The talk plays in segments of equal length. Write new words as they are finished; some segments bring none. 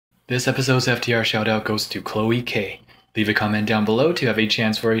This episode's FTR shoutout goes to Chloe K. Leave a comment down below to have a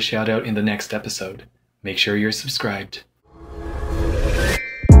chance for a shoutout in the next episode. Make sure you're subscribed.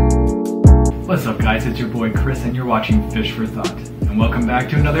 What's up guys, it's your boy Chris and you're watching Fish for Thought. And welcome back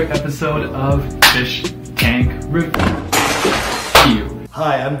to another episode of Fish Tank Review.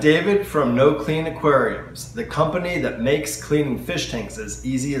 Hi, I'm David from No Clean Aquariums, the company that makes cleaning fish tanks as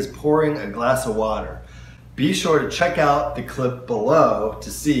easy as pouring a glass of water. Be sure to check out the clip below to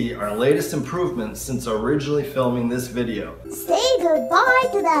see our latest improvements since originally filming this video. Say goodbye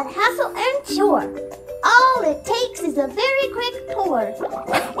to that hassle and chore. All it takes is a very quick pour.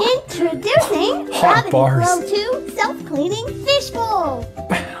 Introducing Gravity Flow 2 Self-Cleaning Fish Bowl.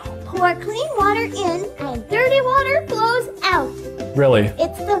 Pour clean water in and dirty water flows out. Really?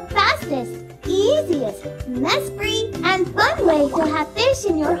 It's the fastest, easiest, mess-free, and fun way to have fish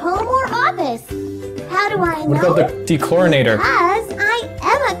in your home or office. How do I know? What about the dechlorinator? Because I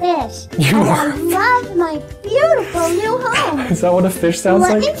am a fish. You and are? I love my beautiful new home. Is that what a fish sounds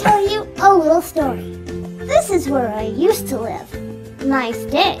like? Let me tell you a little story. This is where I used to live. Nice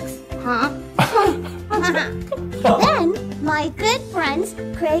digs, huh? Then, my good friends,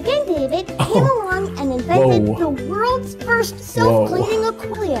 Craig and David, came along and invented the world's first self-cleaning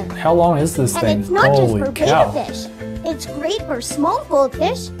aquarium. How long is this thing? And it's not just for cow. beta fish. It's great for small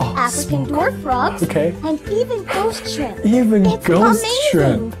goldfish, African dwarf frogs, and even ghost shrimp. It's ghost amazing.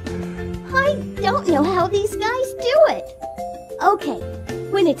 shrimp. I don't know how these guys do it. Okay,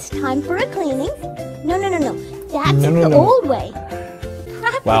 when it's time for a cleaning, no. That's the old way.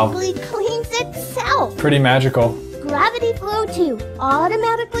 Practically cleans itself. Pretty magical. Gravity Flow 2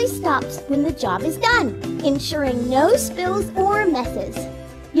 automatically stops when the job is done, ensuring no spills or messes.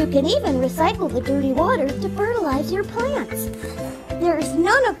 You can even recycle the dirty water to fertilize your plants. There's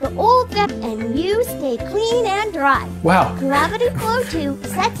none of the old that, and you stay clean and dry. Wow. Gravity Flow 2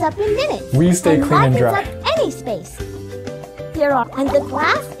 sets up in minutes. We stay clean and dry. Up any space. And the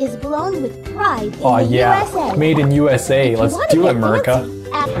glass is blown with pride in the USA. Made in USA. Let's do it, America.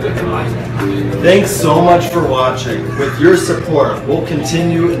 Thanks so much for watching. With your support, we'll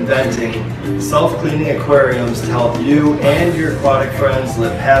continue inventing self-cleaning aquariums to help you and your aquatic friends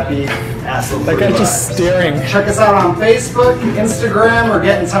live happy, hassle-free lives. That guy's just staring. Check us out on Facebook, Instagram, or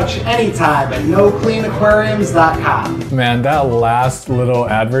get in touch anytime at nocleanaquariums.com. Man, that last little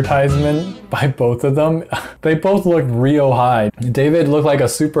advertisement by both of them, they both looked real high. David looked like a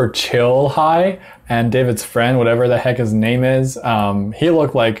super chill high, and David's friend, whatever the heck his name is, he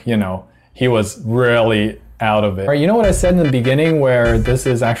looked like, you know, he was really out of it. All right, you know what I said in the beginning where this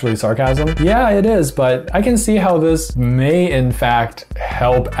is actually sarcasm? Yeah, it is, but I can see how this may in fact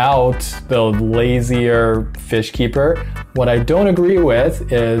help out the lazier fish keeper. What I don't agree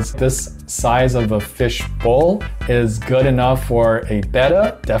with is this size of a fish bowl is good enough for a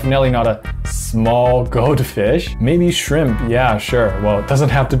betta, definitely not a small goldfish. Maybe shrimp, yeah, sure. Well, it doesn't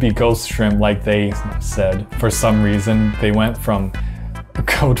have to be ghost shrimp like they said. For some reason, they went from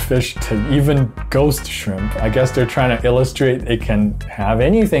goldfish to even ghost shrimp. I guess they're trying to illustrate it can have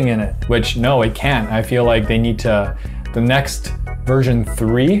anything in it, which no, it can't. I feel like they need to, the next version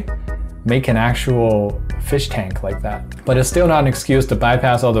 3, make an actual fish tank like that. But it's still not an excuse to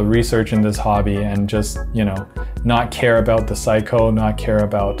bypass all the research in this hobby and just, you know, not care about the cycle, not care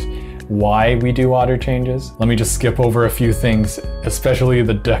about why we do water changes. Let me just skip over a few things, especially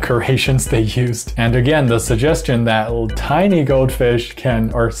the decorations they used. And again, the suggestion that tiny goldfish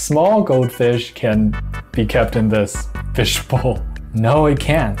can, or small goldfish can be kept in this fish bowl. No, it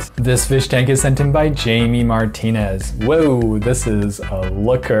can't. This fish tank is sent in by Jamie Martinez. Whoa, this is a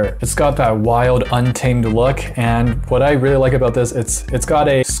looker. It's got that wild, untamed look, and what I really like about this, it's got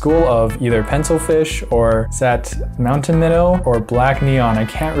a school of either pencilfish or is that mountain minnow or black neon. I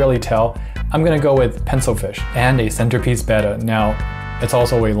can't really tell. I'm gonna go with pencilfish and a centerpiece betta. Now, it's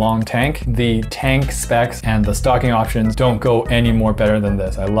also a long tank. The tank specs and the stocking options don't go any more better than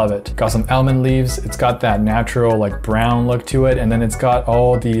this. I love it. Got some almond leaves. It's got that natural like brown look to it. And then it's got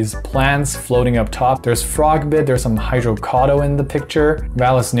all these plants floating up top. There's frogbit, there's some hydrocaudo in the picture.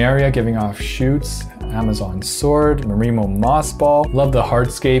 Vallisneria giving off shoots. Amazon sword, Marimo moss ball. Love the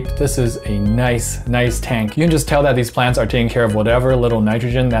hardscape. This is a nice tank. You can just tell that these plants are taking care of whatever little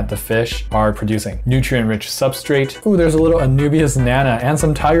nitrogen that the fish are producing. Nutrient-rich substrate. Ooh, there's a little Anubias nana and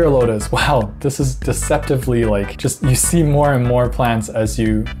some tiger lotus. Wow, this is deceptively like, just you see more and more plants as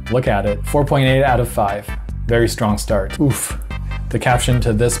you look at it. 4.8 out of 5. Very strong start. Oof. The caption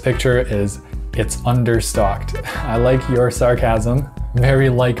to this picture is, it's understocked. I like your sarcasm. Very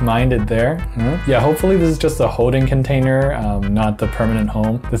like-minded there. Yeah, hopefully this is just a holding container, not the permanent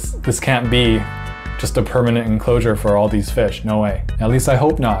home. This can't be just a permanent enclosure for all these fish. No way. At least I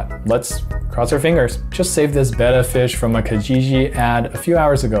hope not. Let's cross our fingers. Just saved this betta fish from a Kijiji ad a few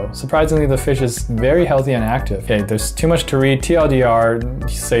hours ago. Surprisingly, the fish is very healthy and active. Okay, there's too much to read. TLDR,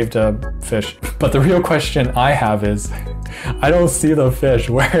 saved a fish. But the real question I have is, I don't see the fish.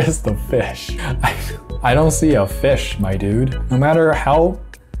 Where is the fish? I don't see a fish, my dude. No matter how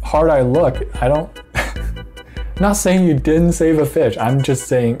hard I look, I don't... I'm not saying you didn't save a fish. I'm just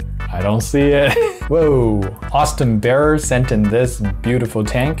saying I don't see it. Whoa. Austin Bearer sent in this beautiful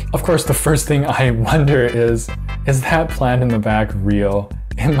tank. Of course, the first thing I wonder is that plant in the back real?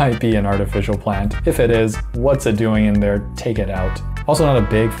 It might be an artificial plant. If it is, what's it doing in there? Take it out. Also not a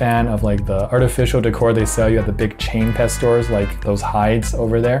big fan of like the artificial decor they sell you at the big chain pet stores, like those hides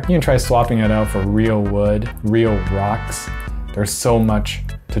over there. You can try swapping it out for real wood, real rocks. There's so much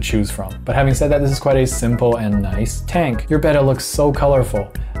to choose from. But having said that, this is quite a simple and nice tank. Your betta looks so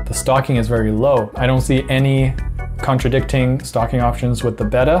colorful. The stocking is very low. I don't see any contradicting stocking options with the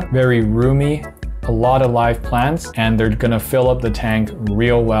betta. Very roomy, a lot of live plants, and they're gonna fill up the tank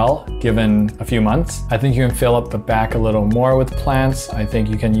real well given a few months. I think you can fill up the back a little more with plants. I think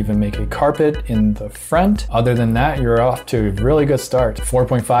you can even make a carpet in the front. Other than that, you're off to a really good start.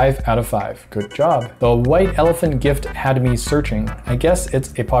 4.5 out of 5. Good job. The white elephant gift had me searching. I guess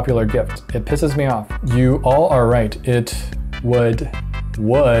it's a popular gift. It pisses me off. You all are right. It would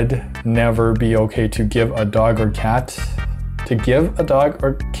never be okay to give a dog or cat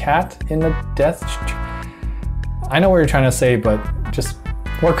in a death. I know what you're trying to say, but just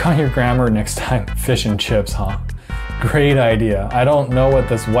work on your grammar next time. Fish and chips, huh? Great idea. I don't know what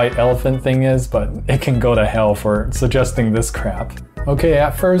this white elephant thing is, but it can go to hell for suggesting this crap. Okay,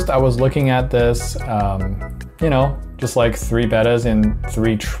 at first I was looking at this, you know, just like 3 bettas in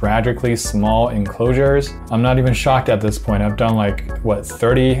 3 tragically small enclosures. I'm not even shocked at this point. I've done like, what,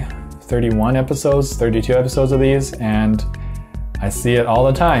 31 episodes, 32 episodes of these, and I see it all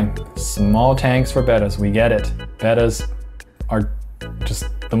the time. Small tanks for bettas, we get it. Bettas are just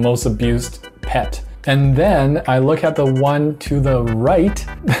the most abused pet. And then I look at the one to the right,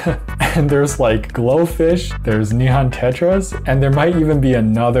 and there's like glowfish, there's neon tetras, and there might even be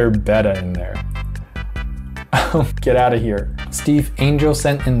another betta in there. Get out of here. Steve Angel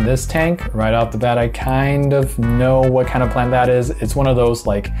sent in this tank. Right off the bat, I kind of know what kind of plant that is. It's one of those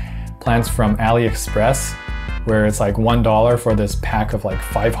like plants from AliExpress, where it's like $1 for this pack of like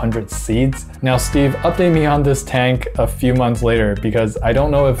 500 seeds. Now Steve, update me on this tank a few months later, because I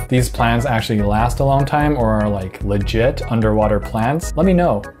don't know if these plants actually last a long time or are like legit underwater plants. Let me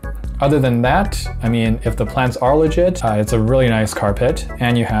know. Other than that, I mean, if the plants are legit, it's a really nice carpet,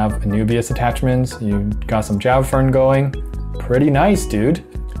 and you have Anubias attachments, you got some Java fern going. Pretty nice, dude.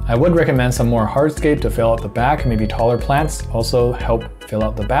 I would recommend some more hardscape to fill out the back, maybe taller plants also help fill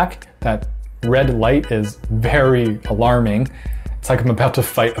out the back. That red light is very alarming. It's like I'm about to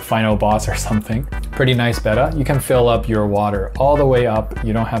fight a final boss or something. Pretty nice betta. You can fill up your water all the way up.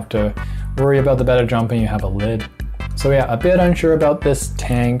 You don't have to worry about the betta jumping, you have a lid. So yeah, a bit unsure about this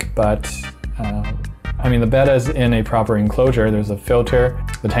tank, but I mean, the betta is in a proper enclosure. There's a filter.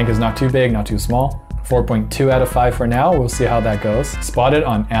 The tank is not too big, not too small. 4.2 out of 5 for now. We'll see how that goes. Spotted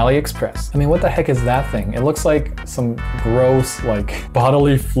on AliExpress. I mean, what the heck is that thing? It looks like some gross, like,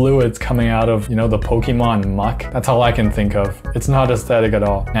 bodily fluids coming out of, you know, the Pokemon muck. That's all I can think of. It's not aesthetic at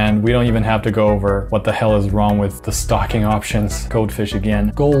all. And we don't even have to go over what the hell is wrong with the stocking options. Goldfish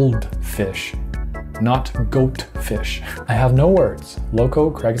again. Goldfish, not goatfish. I have no words. Loco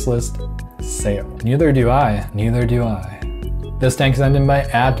Craigslist sale. Neither do I. Neither do I. This tank is sent in by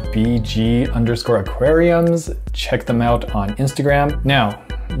 @BG_aquariums. Check them out on Instagram. Now,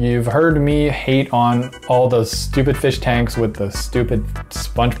 you've heard me hate on all the stupid fish tanks with the stupid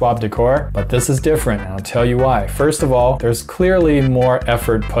SpongeBob decor, but this is different, and I'll tell you why. First of all, there's clearly more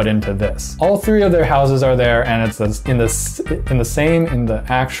effort put into this. All 3 of their houses are there, and it's in the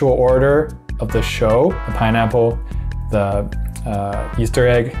actual order of the show: the pineapple, the Easter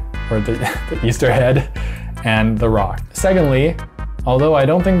egg, or the Easter head, and the rock. Secondly, although I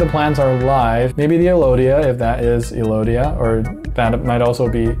don't think the plants are live, maybe the Elodia, if that is Elodia, or that might also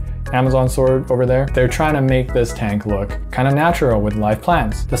be Amazon sword over there, they're trying to make this tank look kind of natural with live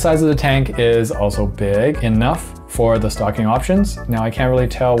plants. The size of the tank is also big enough for the stocking options. Now I can't really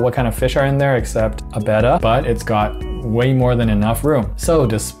tell what kind of fish are in there except a betta, but it's got way more than enough room. So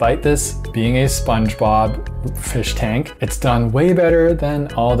despite this being a SpongeBob fish tank, it's done way better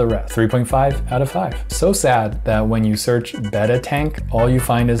than all the rest. 3.5 out of 5. So sad that when you search betta tank, all you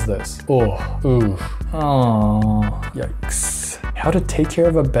find is this. Oh, ooh, oh, yikes. How to take care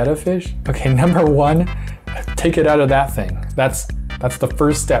of a betta fish? Okay, number 1, take it out of that thing. That's That's the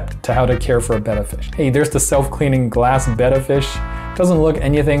first step to how to care for a betta fish. Hey, there's the self-cleaning glass betta fish. Doesn't look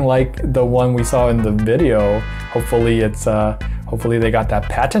anything like the one we saw in the video. Hopefully hopefully they got that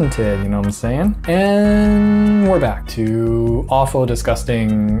patented, you know what I'm saying? And we're back to awful,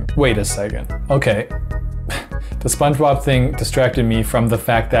 disgusting. Wait a second. Okay. The SpongeBob thing distracted me from the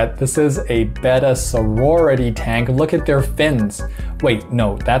fact that this is a betta sorority tank. Look at their fins. Wait,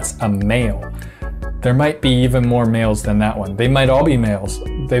 no, that's a male. There might be even more males than that one. They might all be males.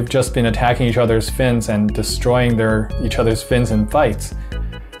 They've just been attacking each other's fins and destroying each other's fins in fights.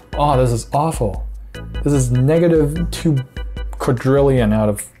 Oh, this is awful. This is -2 quadrillion out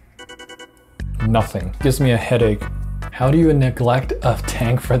of nothing. Gives me a headache. How do you neglect a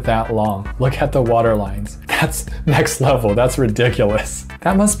tank for that long? Look at the water lines. That's next level. That's ridiculous.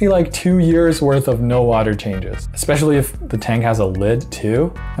 That must be like 2 years worth of no water changes, especially if the tank has a lid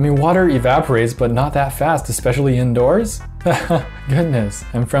too. I mean, water evaporates, but not that fast, especially indoors. Goodness.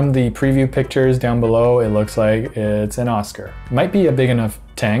 And from the preview pictures down below, it looks like it's an Oscar. Might be a big enough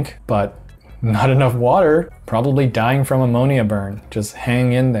tank, but not enough water. Probably dying from ammonia burn. Just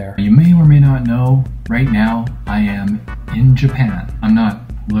hang in there. You may or may not know, right now I am in Japan. I'm not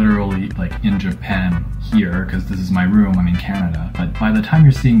literally like in Japan here because this is my room, I'm in Canada. But by the time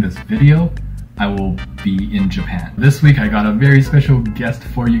you're seeing this video, I will be in Japan. This week I got a very special guest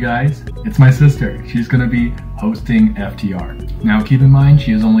for you guys. It's my sister. She's gonna be hosting FTR. Now keep in mind,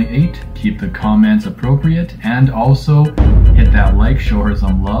 she is only 8. Keep the comments appropriate and also hit that like, show her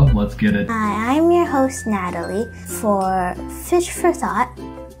some love. Let's get it. Hi, I'm your host Natalie for Fish for Thought,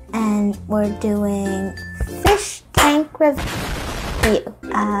 and we're doing fish tank review.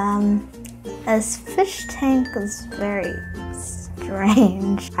 This fish tank is very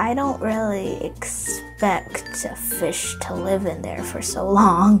strange. I don't really expect a fish to live in there for so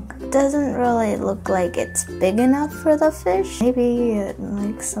long. It doesn't really look like it's big enough for the fish. Maybe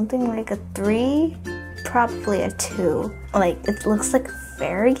like something like a 3, probably a 2. Like it looks like a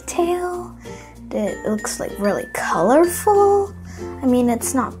fairy tale. It looks like really colorful. I mean,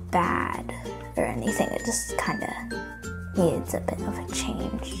 it's not bad or anything. It just kind of needs a bit of a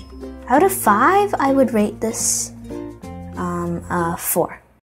change. Out of 5, I would rate this 4.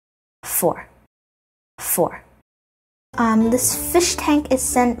 This fish tank is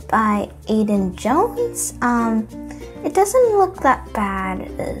sent by Aiden Jones. It doesn't look that bad.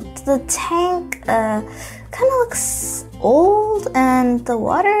 The tank kind of looks old, and the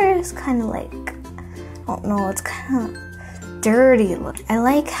water is kind of like, I don't know, it's kind of dirty looking. I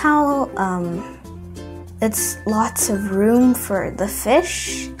like how it's lots of room for the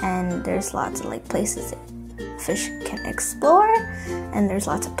fish, and there's lots of like places that fish can explore, and there's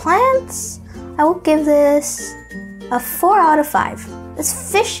lots of plants. I will give this a 4 out of 5. This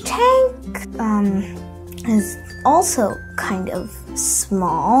fish tank is also kind of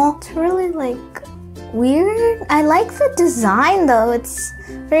small. It's really like weird. I like the design though. It's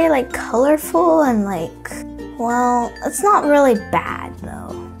very like colorful and like, well, it's not really bad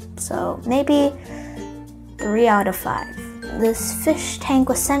though. So maybe 3 out of 5. This fish tank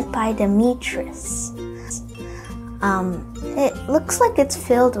was sent by Demetrius. It looks like it's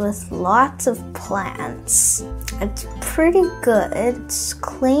filled with lots of plants. It's pretty good. It's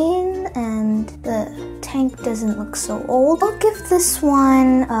clean and the tank doesn't look so old. I'll give this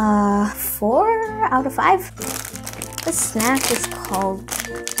one 4 out of 5. This snack is called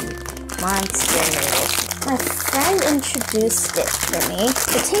Monster Noodles. My friend introduced it for me.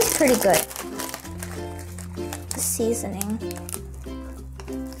 It tastes pretty good. The seasoning.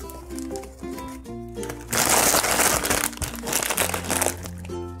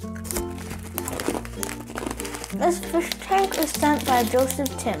 This fish tank is sent by Joseph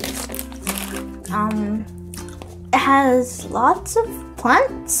Timms. It has lots of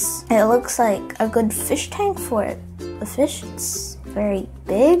plants. It looks like a good fish tank for the fish. It's very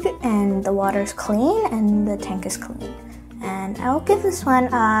big and the water's clean and the tank is clean. And I will give this one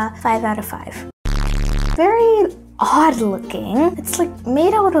a 5 out of 5. Very odd looking. It's like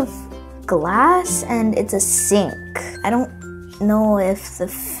made out of glass and it's a sink. I don't know if the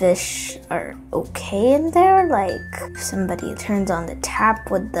fish are okay in there, like if somebody turns on the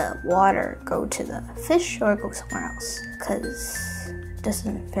tap, would the water go to the fish or go somewhere else? Because it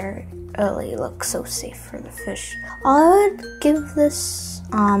doesn't really look so safe for the fish. I would give this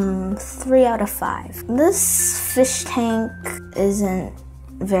 3 out of 5. This fish tank isn't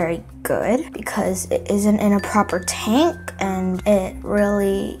very good because it isn't in a proper tank and it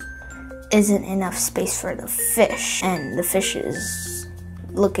really isn't enough space for the fish, and the fish is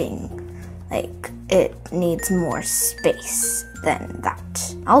looking like it needs more space than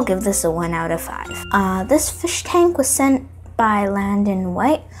that. I'll give this a 1 out of 5. This fish tank was sent by Landon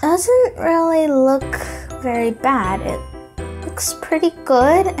White. Doesn't really look very bad. It looks pretty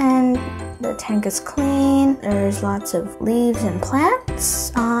good and the tank is clean. There's lots of leaves and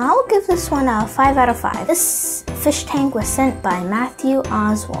plants. I'll give this one a 5 out of 5. This fish tank was sent by Matthew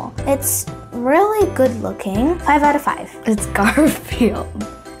Oswald. It's really good looking. 5 out of 5. It's Garfield.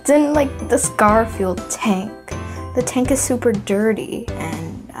 It's in like this Garfield tank. The tank is super dirty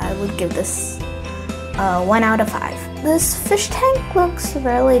and I would give this 1 out of 5. This fish tank looks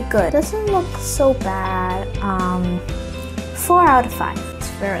really good. Doesn't look so bad. 4 out of 5. It's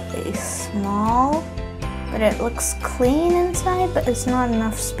fairly small, but it looks clean inside, but it's not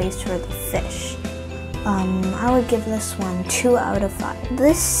enough space for the fish. I would give this one 2 out of 5.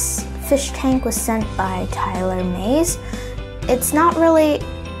 This fish tank was sent by Tyler Mays. It's not really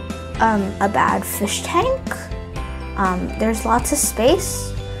a bad fish tank. There's lots of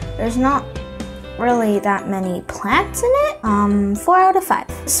space. There's not really that many plants in it. 4 out of 5.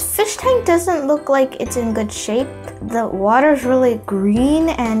 This fish tank doesn't look like it's in good shape. The water's really green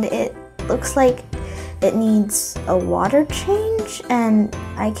and it looks like it needs a water change, and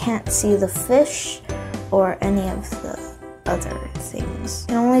I can't see the fish or any of the other things. You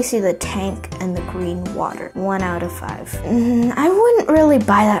can only see the tank and the green water. 1 out of 5. I wouldn't really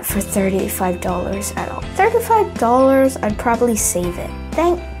buy that for $35 at all. $35, I'd probably save it.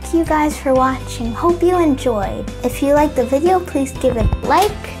 Thank you guys for watching. Hope you enjoyed. If you liked the video, please give it a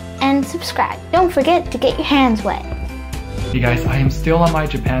like and subscribe. Don't forget to get your hands wet. Hey guys, I am still on my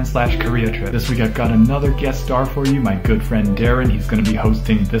Japan/Korea trip. This week I've got another guest star for you, my good friend Darren. He's going to be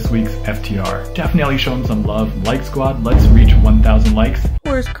hosting this week's FTR. Definitely show him some love. Like squad, let's reach 1,000 likes.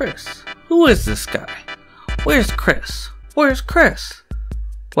 Where's Chris? Who is this guy? Where's Chris? Where's Chris?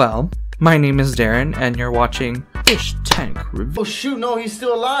 Well, my name is Darren and you're watching Fish Tank Review. Oh shoot, no, he's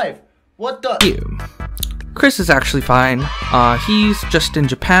still alive. What the? Chris is actually fine. He's just in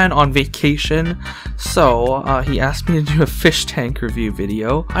Japan on vacation, so he asked me to do a fish tank review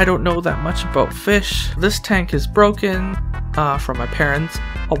video. I don't know that much about fish. This tank is broken from my parents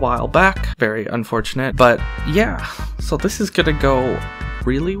a while back. Very unfortunate, but yeah, so this is gonna go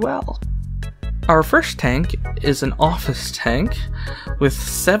really well. Our first tank is an office tank with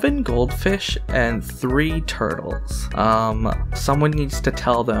 7 goldfish and 3 turtles. Someone needs to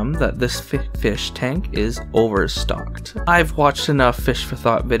tell them that this fish tank is overstocked. I've watched enough Fish for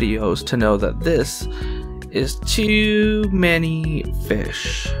Thought videos to know that this is too many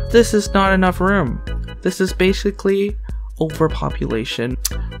fish. This is not enough room. This is basically overpopulation.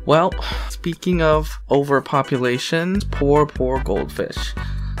 Well, speaking of overpopulation, poor goldfish.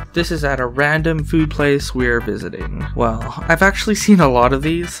 This is at a random food place we're visiting. Well, I've actually seen a lot of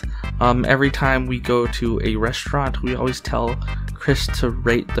these. Every time we go to a restaurant, we always tell Chris to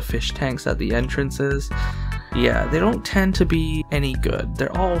rate the fish tanks at the entrances. Yeah, they don't tend to be any good.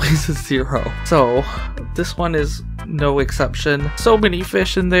 They're always a 0. So, this one is no exception. So many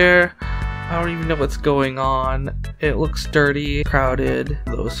fish in there. I don't even know what's going on. It looks dirty, crowded.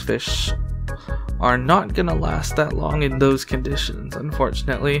 Those fish are not gonna last that long in those conditions,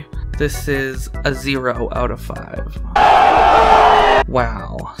 unfortunately. This is a 0 out of 5.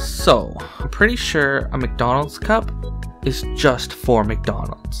 Wow. So, I'm pretty sure a McDonald's cup is just for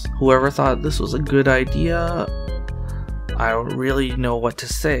McDonald's. Whoever thought this was a good idea, I don't really know what to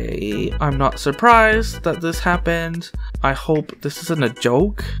say. I'm not surprised that this happened. I hope this isn't a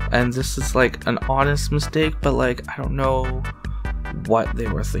joke and this is like an honest mistake, but like, I don't know what they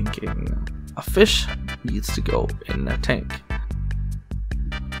were thinking. A fish needs to go in a tank.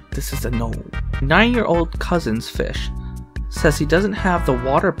 This is a no. 9-year-old cousin's fish says he doesn't have the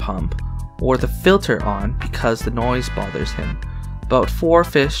water pump or the filter on because the noise bothers him. About 4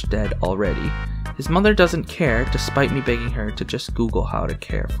 fish dead already. His mother doesn't care despite me begging her to just Google how to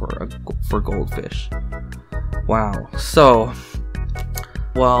care for goldfish. Wow. So,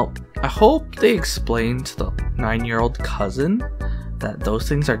 well, I hope they explain to the 9-year-old cousin that those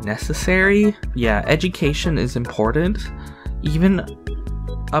things are necessary. Yeah, education is important, even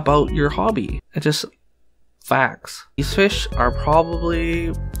about your hobby. It's just facts. These fish are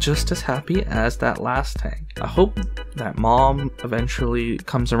probably just as happy as that last tank. I hope that mom eventually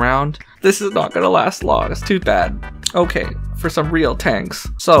comes around. This is not gonna last long, it's too bad. Okay, for some real tanks.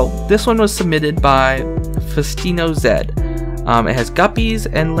 So, this one was submitted by Festino Z. It has guppies,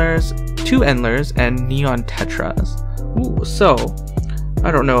 endlers, 2 endlers, and neon tetras. Ooh, so, I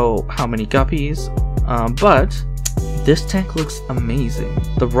don't know how many guppies, but this tank looks amazing.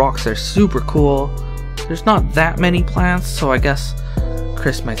 The rocks are super cool. There's not that many plants, so I guess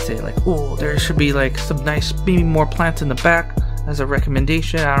Chris might say like, oh, there should be like some nice, maybe more plants in the back. as a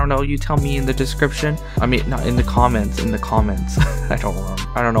recommendation. I don't know, you tell me in the description. I mean, not in the comments, I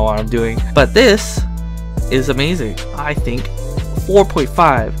don't know what I'm doing. But this is amazing. I think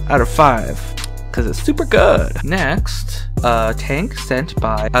 4.5 out of 5 because it's super good. Next, a tank sent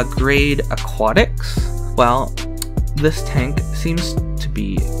by A Grade Aquatics. Well, this tank seems to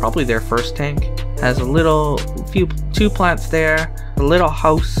be probably their first tank. Has a two plants there, a little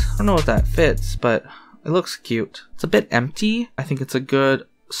house. I don't know if that fits, but it looks cute. It's a bit empty. I think it's a good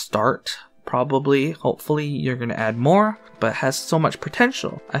start, probably. Hopefully you're gonna add more, but it has so much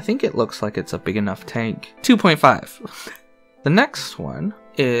potential. I think it looks like it's a big enough tank. 2.5. The next one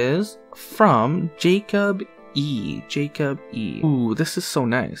is from Jacob E. Ooh, this is so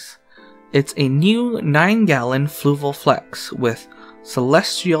nice. It's a new 9-gallon Fluval Flex with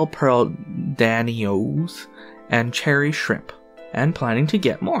celestial pearl danios and cherry shrimp, and planning to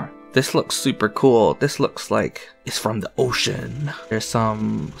get more. This looks super cool. This looks like it's from the ocean. There's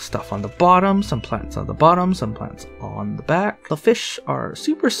some stuff on the bottom, some plants on the bottom, some plants on the back. The fish are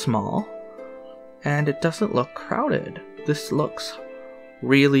super small and it doesn't look crowded. This looks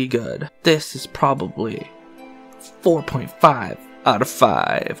really good. This is probably 4.5 out of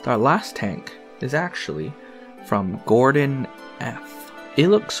 5. Our last tank is actually from Gordon F. It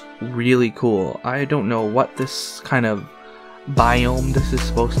looks really cool. I don't know what this kind of biome this is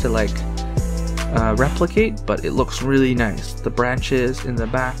supposed to like replicate, but it looks really nice. The branches in the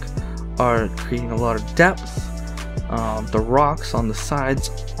back are creating a lot of depth. The rocks on the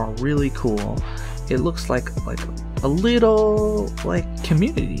sides are really cool. It looks like a little like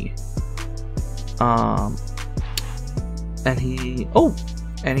community. And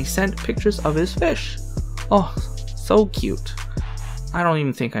he sent pictures of his fish. Oh, so cute. I don't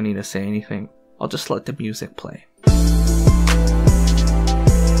even think I need to say anything. I'll just let the music play.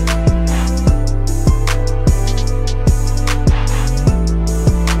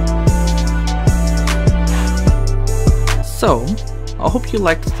 So, I hope you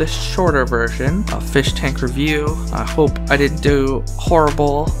liked this shorter version of Fish Tank Review. I hope I didn't do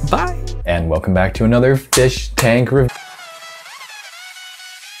horrible. Bye! And welcome back to another Fish Tank Review.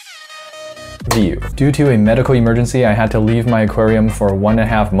 Due to a medical emergency, I had to leave my aquarium for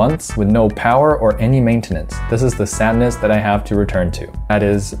 1.5 months with no power or any maintenance. This is the sadness that I have to return to. That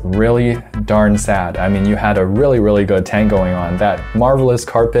is really darn sad. I mean, you had a really good tank going on. That marvelous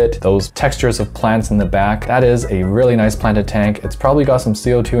carpet, those textures of plants in the back, that is a really nice planted tank. It's probably got some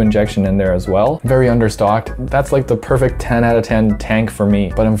CO2 injection in there as well. Very understocked. That's like the perfect 10 out of 10 tank for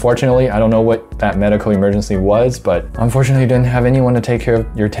me. But unfortunately, I don't know what that medical emergency was, but unfortunately you didn't have anyone to take care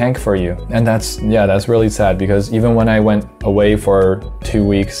of your tank for you. And that's really sad, because even when I went away for 2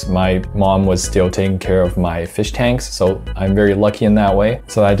 weeks, my mom was still taking care of my fish tanks, so I'm very lucky in that way.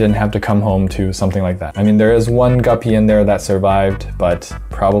 So I didn't have to come home to something like that. I mean, there is one guppy in there that survived, but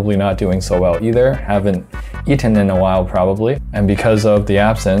probably not doing so well either. Haven't eaten in a while probably. And because of the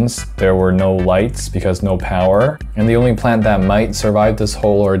absence, there were no lights because no power. And the only plant that might survive this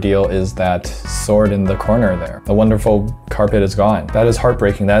whole ordeal is that sword in the corner there. The wonderful carpet is gone. That is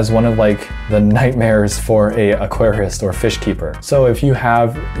heartbreaking. That is one of like the nightmares for a aquarist or fish keeper. So if you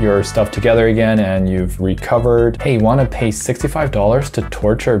have your stuff together again and you've recovered, hey, want to pay $65 to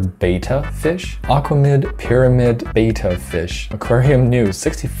torture beta fish? Aquamid pyramid beta fish. Aquarium news,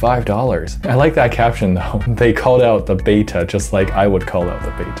 $65. I like that caption though. They called out the beta just like I would call out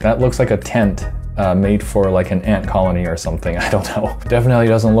the beta. That looks like a tent made for like an ant colony or something. I don't know. Definitely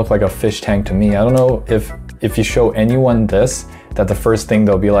doesn't look like a fish tank to me. I don't know if you show anyone this, that the first thing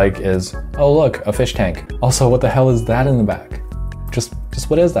they'll be like is, oh look, a fish tank. Also, what the hell is that in the back? Just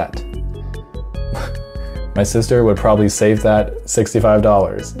what is that? My sister would probably save that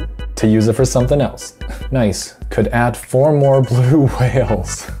 $65 to use it for something else. Nice. Could add 4 more blue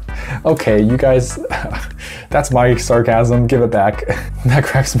whales. Okay, you guys, that's my sarcasm, give it back. That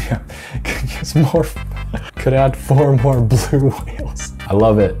cracks me up. Could add 4 more blue whales. I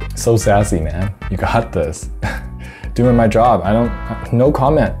love it. So sassy, man. You got this. Doing my job. No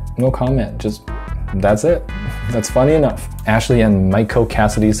comment, just that's it. That's funny enough. Ashley and Maiko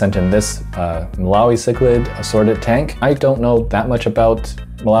Cassidy sent in this Malawi cichlid assorted tank. I don't know that much about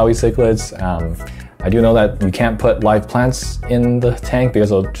Malawi cichlids. I do know that you can't put live plants in the tank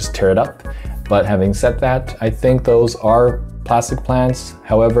because it'll just tear it up. But having said that, I think those are plastic plants.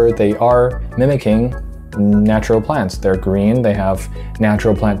 However, they are mimicking natural plants. They're green, they have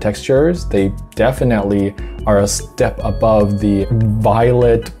natural plant textures. They definitely are a step above the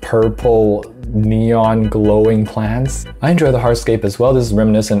violet, purple, neon glowing plants. I enjoy the hardscape as well. This is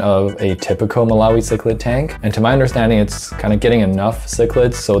reminiscent of a typical Malawi cichlid tank. And to my understanding, it's kind of getting enough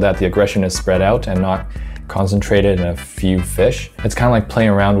cichlids so that the aggression is spread out and not concentrated in a few fish. It's kind of like playing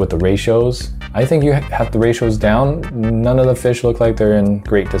around with the ratios. I think you have the ratios down. None of the fish look like they're in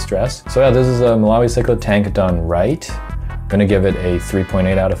great distress. So yeah, this is a Malawi cichlid tank done right. Gonna give it a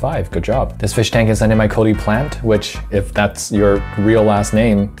 3.8 out of 5. Good job. This fish tank is sent in by BucePlant, which if that's your real last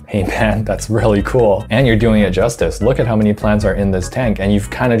name, hey man, that's really cool. And you're doing it justice. Look at how many plants are in this tank, and you've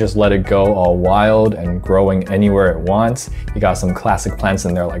kind of just let it go all wild and growing anywhere it wants. You got some classic plants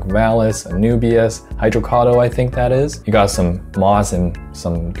in there like Vallis, Anubias, Hydrocaudo, I think that is. You got some moss in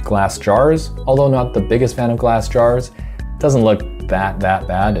some glass jars, although not the biggest fan of glass jars. Doesn't look that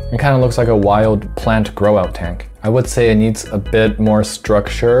bad. It kind of looks like a wild plant grow out tank. I would say it needs a bit more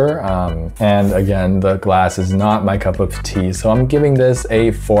structure, and again, the glass is not my cup of tea, so I'm giving this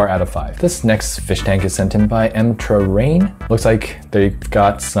a 4 out of 5. This next fish tank is sent in by Rain. Looks like they've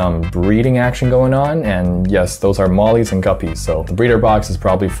got some breeding action going on, and yes, those are mollies and guppies, so the breeder box is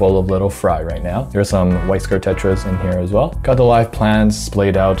probably full of little fry right now. There's some white skirt tetras in here as well. Got the live plants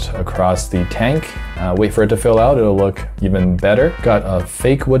splayed out across the tank. Wait for it to fill out, it'll look even better. Got a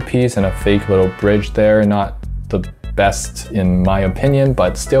fake wood piece and a fake little bridge there, not the best in my opinion,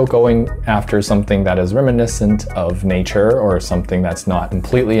 but still going after something that is reminiscent of nature or something that's not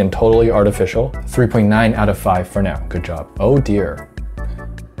completely and totally artificial. 3.9 out of 5 for now. Good job. Oh dear.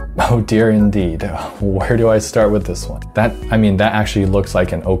 Oh dear indeed. Where do I start with this one? That actually looks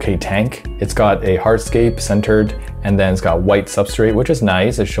like an okay tank. It's got a hardscape centered, and then it's got white substrate, which is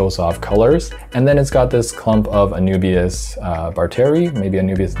nice. It shows off colors. And then it's got this clump of Anubias barteri, maybe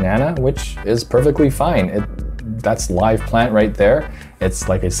Anubias nana, which is perfectly fine. That's live plant right there. It's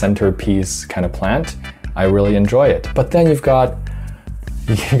like a centerpiece kind of plant. I really enjoy it. But then you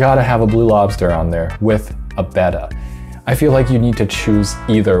gotta have a blue lobster on there with a betta. I feel like you need to choose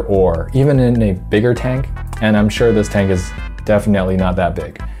either or, even in a bigger tank, and I'm sure this tank is definitely not that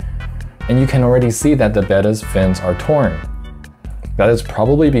big. And you can already see that the betta's fins are torn. That is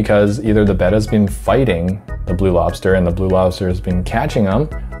probably because either the betta's been fighting the blue lobster and the blue lobster has been catching them,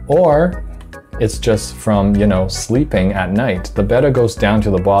 or it's just from, sleeping at night. The betta goes down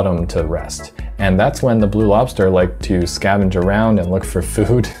to the bottom to rest. And that's when the blue lobster like to scavenge around and look for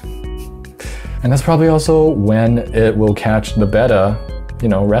food. And that's probably also when it will catch the betta,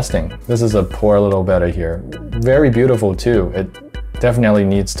 resting. This is a poor little betta here. Very beautiful too. It definitely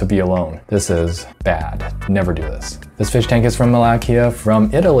needs to be alone. This is bad. Never do this. This fish tank is from Malakia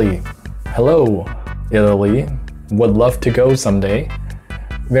from Italy. Hello, Italy. Would love to go someday.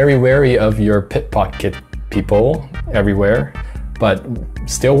 Very wary of your pickpocket people everywhere, but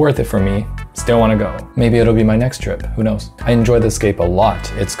still worth it for me. Still want to go. Maybe it'll be my next trip. Who knows? I enjoy this scape a lot.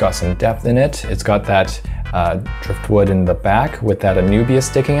 It's got some depth in it. It's got that driftwood in the back with that Anubia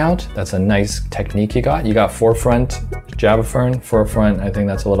sticking out. That's a nice technique you got. You got forefront Java Fern, forefront, I think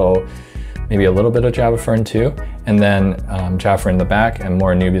that's maybe a little bit of Java Fern too. And then Java Fern in the back and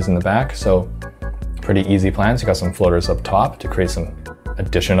more Anubias in the back. So pretty easy plants. You got some floaters up top to create some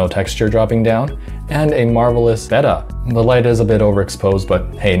additional texture dropping down, and a marvelous betta. The light is a bit overexposed,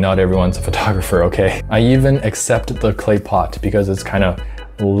 but hey, not everyone's a photographer, okay? I even accept the clay pot because it's kind of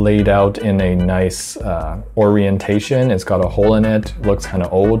laid out in a nice orientation. It's got a hole in it, looks kind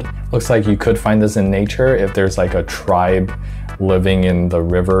of old. Looks like you could find this in nature if there's like a tribe living in the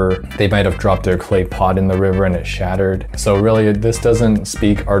river. They might have dropped their clay pot in the river and it shattered. So really, this doesn't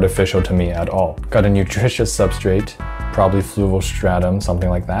speak artificial to me at all. Got a nutritious substrate, probably fluval stratum, something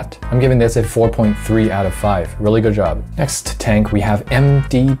like that. I'm giving this a 4.3 out of 5. Really good job. Next tank, we have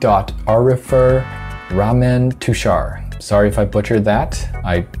MD. Arifer Ramen Tushar. Sorry if I butchered that.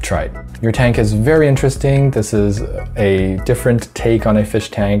 I tried. Your tank is very interesting. This is a different take on a fish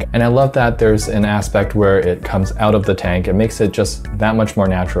tank, and I love that there's an aspect where it comes out of the tank. It makes it just that much more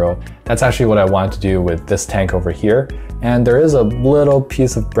natural. That's actually what I wanted to do with this tank over here. And there is a little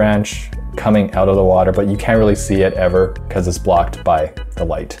piece of branch coming out of the water, but you can't really see it ever because it's blocked by the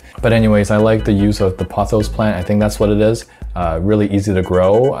light. But anyways, I like the use of the pothos plant. I think that's what it is. Really easy to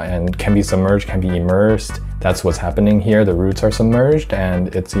grow and can be submerged, can be immersed. That's what's happening here. The roots are submerged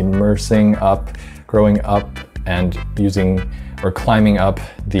and it's immersing up, growing up and climbing up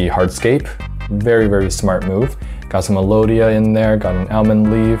the hardscape. Very, very smart move. Got some Elodia in there, got an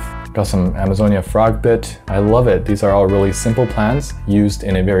almond leaf, got some Amazonia frogbit. I love it. These are all really simple plants used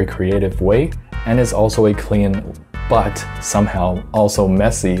in a very creative way, and it's also a clean but somehow also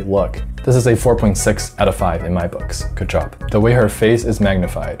messy look. This is a 4.6 out of 5 in my books. Good job. The way her face is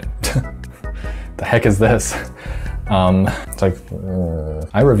magnified. The heck is this? It's like,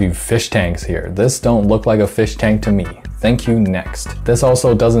 I review fish tanks here. This don't look like a fish tank to me. Thank you, next. This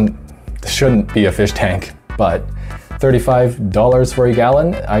also shouldn't be a fish tank, but $35 for a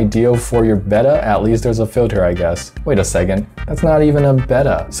gallon, ideal for your betta. At least there's a filter, I guess. Wait a second, that's not even a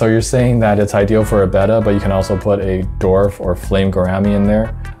betta. So you're saying that it's ideal for a betta, but you can also put a dwarf or flame gourami in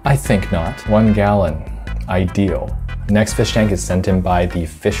there? I think not. 1 gallon, ideal. Next fish tank is sent in by the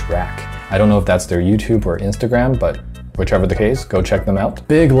Fish Rack. I don't know if that's their YouTube or Instagram, but whichever the case, go check them out.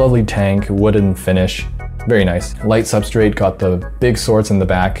 Big lovely tank, wooden finish, very nice. Light substrate, got the big sorts in the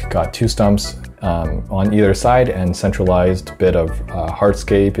back, got 2 stumps on either side and centralized bit of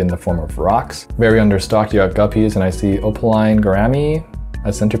hardscape in the form of rocks. Very understocked, you got guppies, and I see opaline gourami,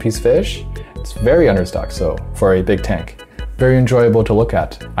 a centerpiece fish. It's very understocked, so for a big tank. Very enjoyable to look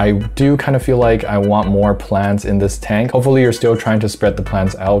at. I do kind of feel like I want more plants in this tank. Hopefully you're still trying to spread the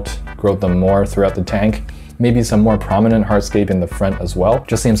plants out, grow them more throughout the tank. Maybe some more prominent hardscape in the front as well.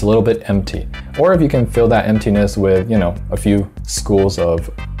 Just seems a little bit empty. Or if you can fill that emptiness with, you know, a few schools of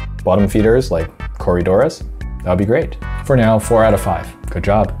bottom feeders like Corydoras, that would be great. For now, 4 out of 5. Good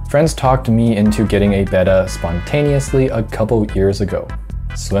job. Friends talked me into getting a betta spontaneously a couple years ago.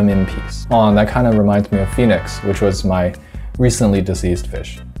 Swim in peace. Aw, and that kind of reminds me of Phoenix, which was my recently deceased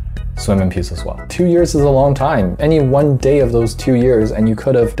fish. Swim in peace as well. 2 years is a long time. Any one day of those 2 years and you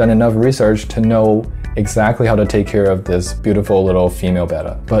could have done enough research to know exactly how to take care of this beautiful little female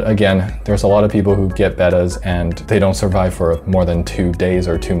betta. But again, there's a lot of people who get bettas and they don't survive for more than 2 days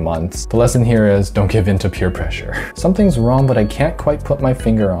or 2 months. The lesson here is don't give in to peer pressure. Something's wrong, but I can't quite put my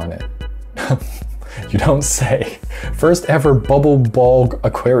finger on it. You don't say. First ever bubble ball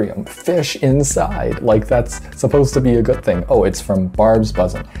aquarium, fish inside. Like that's supposed to be a good thing. Oh, it's from Barb's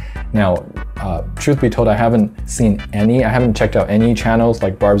Buzzin'. Now, truth be told, I haven't seen any, I haven't checked out any channels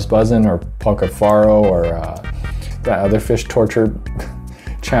like Barb's Buzzin' or Pocafaro or that other fish torture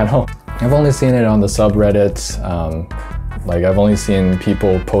channel. I've only seen it on the subreddits. Like I've only seen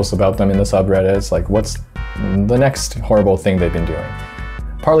people post about them in the subreddits. Like what's the next horrible thing they've been doing?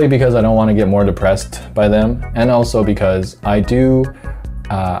 Partly because I don't want to get more depressed by them, and also because I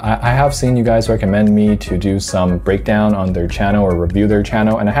have seen you guys recommend me to do some breakdown on their channel or review their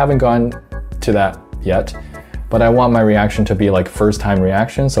channel, and I haven't gone to that yet, but I want my reaction to be like first time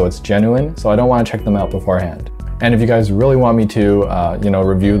reaction, so it's genuine, so I don't want to check them out beforehand. And if you guys really want me to, you know,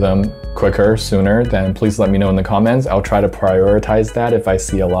 review them quicker, sooner, then please let me know in the comments. I'll try to prioritize that if I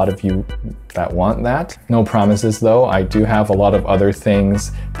see a lot of you that want that. No promises though. I do have a lot of other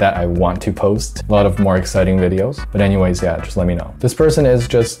things that I want to post, a lot of more exciting videos. But anyways, yeah, just let me know. This person is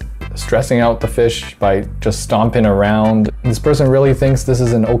just stressing out the fish by just stomping around. This person really thinks this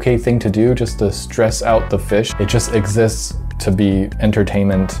is an okay thing to do, just to stress out the fish. It just exists to be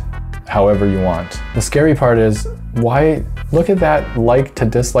entertainment however you want. The scary part is, why, look at that like to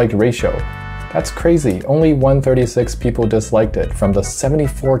dislike ratio. That's crazy. Only 136 people disliked it from the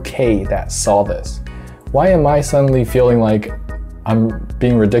 74K that saw this. Why am I suddenly feeling like I'm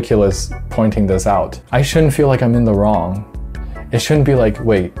being ridiculous pointing this out? I shouldn't feel like I'm in the wrong. It shouldn't be like,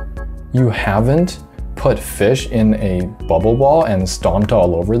 wait, you haven't put fish in a bubble ball and stomped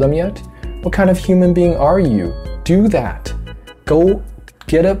all over them yet? What kind of human being are you? Do that. Go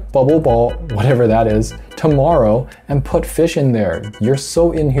get a bubble ball, whatever that is, tomorrow and put fish in there. You're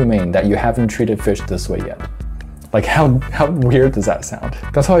so inhumane that you haven't treated fish this way yet. Like how weird does that sound?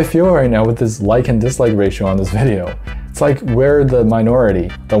 That's how I feel right now with this like and dislike ratio on this video. It's like we're the minority,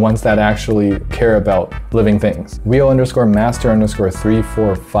 the ones that actually care about living things.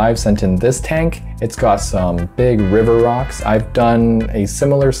 Wheel_master_345 sent in this tank. It's got some big river rocks. I've done a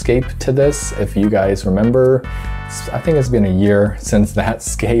similar scape to this, if you guys remember. I think it's been a year since that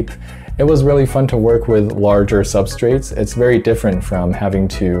scape. It was really fun to work with larger substrates. It's very different from having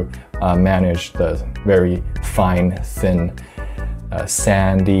to manage the very fine, thin,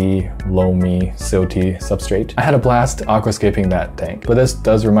 sandy, loamy, silty substrate. I had a blast aquascaping that tank, but this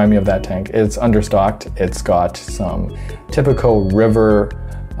does remind me of that tank. It's understocked. It's got some typical river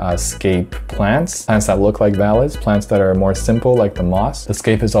scape plants that look like valleys, plants that are more simple like the moss. The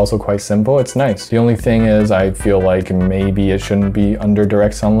scape is also quite simple. It's nice. The only thing is I feel like maybe it shouldn't be under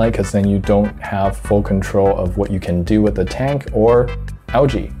direct sunlight because then you don't have full control of what you can do with the tank or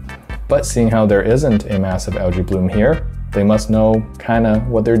algae. But seeing how there isn't a massive algae bloom here, they must know kind of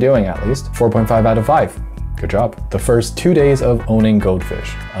what they're doing at least. 4.5 out of 5. Good job. The first 2 days of owning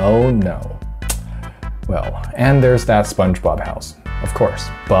goldfish. Oh no. Well, and there's that SpongeBob house, of course.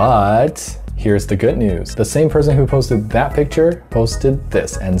 But here's the good news. The same person who posted that picture posted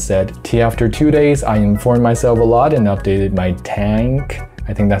this and said, after 2 days, I informed myself a lot and updated my tank.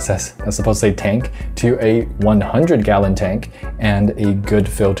 I think that's supposed to say tank, to a 100-gallon tank and a good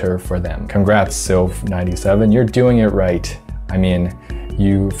filter for them. Congrats, Sylph97, you're doing it right. I mean,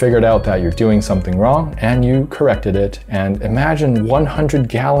 you figured out that you're doing something wrong and you corrected it. And imagine 100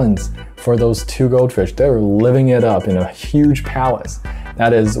 gallons for those 2 goldfish. They're living it up in a huge palace.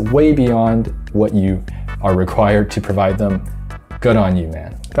 That is way beyond what you are required to provide them. Good on you,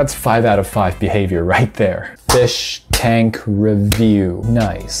 man. That's 5 out of 5 behavior right there. Fish tank review.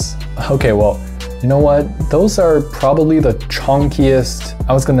 Nice. Okay, well, you know what? Those are probably the chunkiest,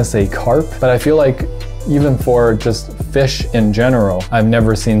 I was gonna say carp, but I feel like even for just fish in general, I've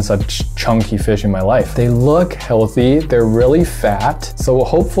never seen such chunky fish in my life. They look healthy, they're really fat, so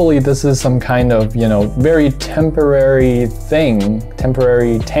hopefully this is some kind of, you know, very temporary thing,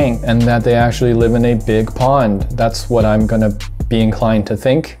 temporary tank, and that they actually live in a big pond. That's what I'm gonna be inclined to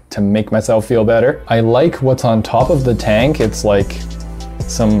think to make myself feel better. I like what's on top of the tank. It's like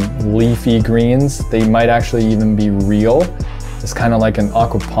some leafy greens. They might actually even be real. It's kind of like an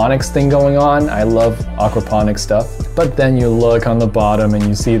aquaponics thing going on. I love aquaponics stuff. But then you look on the bottom and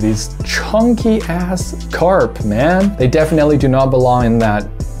you see these chunky ass carp, man. They definitely do not belong in that,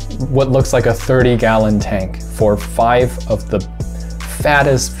 what looks like a 30-gallon tank for 5 of the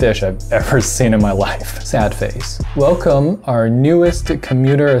fattest fish I've ever seen in my life. Sad face. Welcome our newest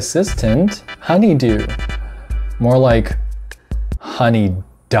commuter assistant, Honeydew. More like honey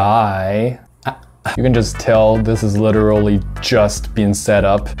dye. You can just tell this is literally just being set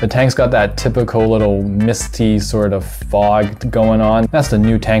up. The tank's got that typical little misty sort of fog going on. That's the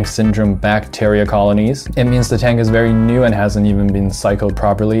new tank syndrome bacteria colonies. It means the tank is very new and hasn't even been cycled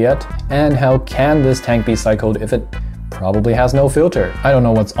properly yet. And how can this tank be cycled if it probably has no filter? I don't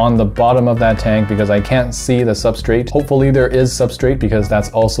know what's on the bottom of that tank because I can't see the substrate. Hopefully there is substrate because that's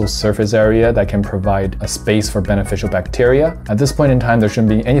also surface area that can provide a space for beneficial bacteria. At this point in time, there shouldn't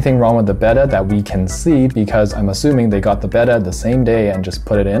be anything wrong with the betta that we can see because I'm assuming they got the betta the same day and just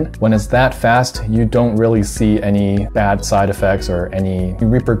put it in. When it's that fast, you don't really see any bad side effects or any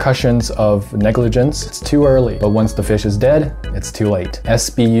repercussions of negligence. It's too early, but once the fish is dead, it's too late.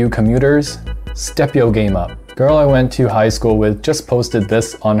 SBU commuters, step your game up. Girl I went to high school with just posted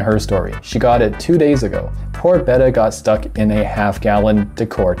this on her story. She got it 2 days ago. Poor Betta got stuck in a half-gallon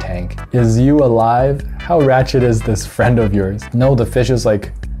decor tank. Is you alive? How ratchet is this friend of yours? No, the fish is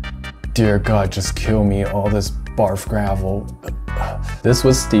like, dear God, just kill me, all this barf gravel. This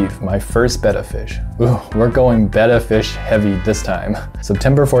was Steve, my first betta fish. Ooh, we're going betta fish heavy this time.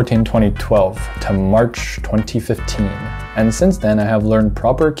 September 14, 2012 to March 2015. And since then, I have learned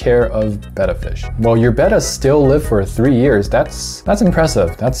proper care of betta fish. Well, your bettas still live for 3 years. That's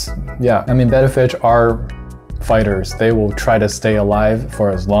impressive. Yeah. I mean, betta fish are fighters. They will try to stay alive for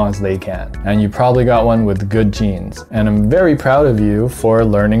as long as they can. And you probably got one with good genes. And I'm very proud of you for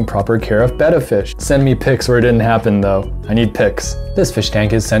learning proper care of betta fish. Send me pics where it didn't happen though. I need pics. This fish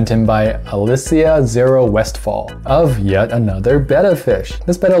tank is sent in by Alicia Zero Westfall of yet another betta fish.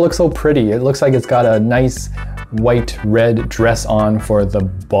 This betta looks so pretty. It looks like it's got a nice white-red dress on for the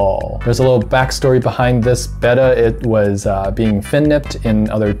ball. There's a little backstory behind this betta. It was being fin-nipped in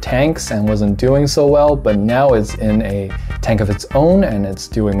other tanks and wasn't doing so well, but now it's in a tank of its own and it's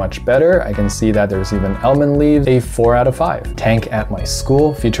doing much better. I can see that there's even almond leaves. A 4 out of 5. Tank at my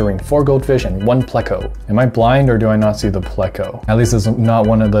school featuring 4 goldfish and 1 pleco. Am I blind or do I not see the pleco? At least it's not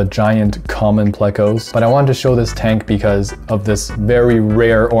one of the giant common plecos, but I wanted to show this tank because of this very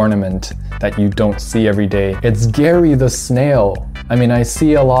rare ornament that you don't see every day. It's Gary the snail. I mean, I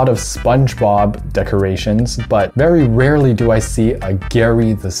see a lot of SpongeBob decorations, but very rarely do I see a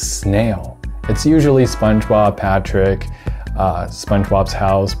Gary the snail. It's usually SpongeBob, Patrick, SpongeBob's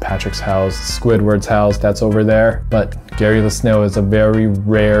house, Patrick's house, Squidward's house, that's over there. But Gary the snail is a very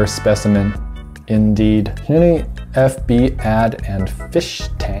rare specimen indeed. Community FB ad and fish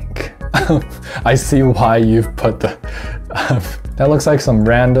tank. I see why you've put the... that looks like some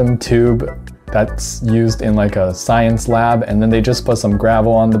random tube that's used in like a science lab, and then they just put some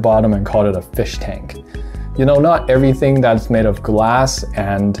gravel on the bottom and called it a fish tank. You know, not everything that's made of glass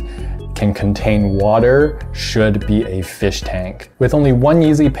and can contain water should be a fish tank. With only one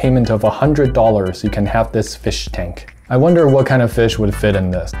easy payment of $100, you can have this fish tank. I wonder what kind of fish would fit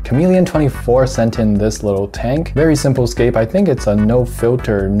in this. Chameleon24 sent in this little tank. Very simple scape. I think it's a no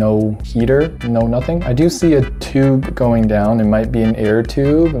filter, no heater, no nothing. I do see a tube going down. It might be an air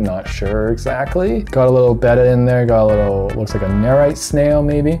tube. I'm not sure exactly. Got a little betta in there. Got a little, looks like a nerite snail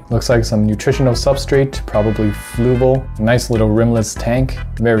maybe. Looks like some nutritional substrate, probably fluval. Nice little rimless tank.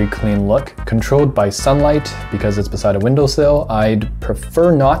 Very clean look. Controlled by sunlight because it's beside a windowsill. I'd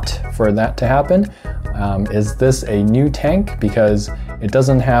prefer not for that to happen. Is this a new tank because it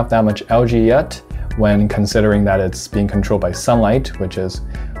doesn't have that much algae yet, when considering that it's being controlled by sunlight, which is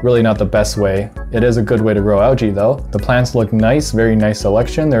really not the best way. It is a good way to grow algae though. The plants look nice, very nice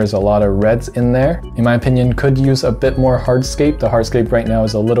selection. There's a lot of reds in there. In my opinion, could use a bit more hardscape. The hardscape right now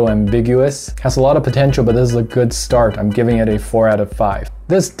is a little ambiguous. Has a lot of potential, but this is a good start. I'm giving it a 4 out of 5.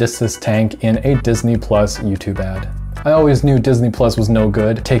 This dissed this tank in a Disney Plus YouTube ad. I always knew Disney Plus was no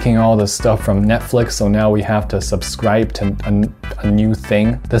good, taking all the stuff from Netflix, so now we have to subscribe to a new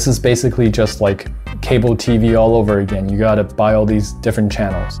thing. This is basically just like cable TV all over again. You gotta buy all these different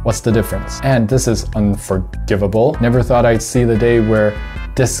channels. What's the difference? And this is unforgivable. Never thought I'd see the day where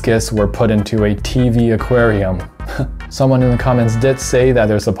discus were put into a TV aquarium. Someone in the comments did say that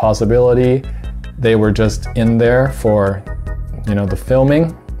there's a possibility they were just in there for, you know, the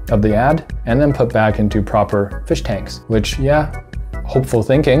filming of the ad and then put back into proper fish tanks, which, yeah, hopeful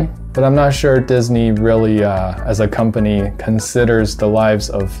thinking, but I'm not sure Disney really, as a company, considers the lives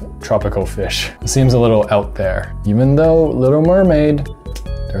of tropical fish. It seems a little out there, even though Little Mermaid,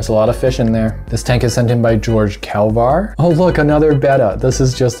 there's a lot of fish in there. This tank is sent in by George Calvar. Oh look, another betta. This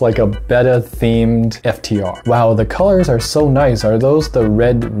is just like a betta themed FTR. Wow, the colors are so nice. Are those the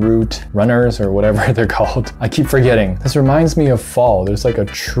red root runners or whatever they're called? I keep forgetting. This reminds me of fall. There's like a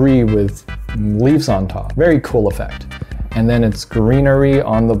tree with leaves on top. Very cool effect. And then it's greenery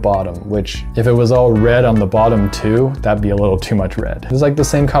on the bottom, which if it was all red on the bottom too, that'd be a little too much red. It's like the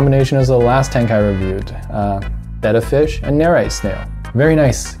same combination as the last tank I reviewed. Betta fish and nerite snail. Very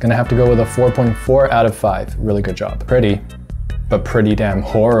nice. Gonna have to go with a 4.4 out of 5. Really good job. Pretty, but pretty damn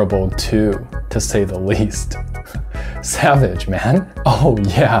horrible too, to say the least. Savage, man. Oh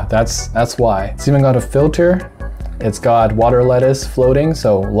yeah, that's why. It's even got a filter. It's got water lettuce floating,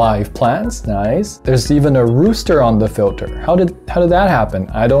 so live plants, nice. There's even a rooster on the filter. How did that happen?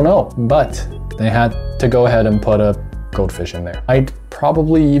 I don't know, but they had to go ahead and put a goldfish in there. I'd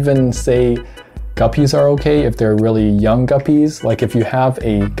probably even say guppies are okay if they're really young guppies. Like if you have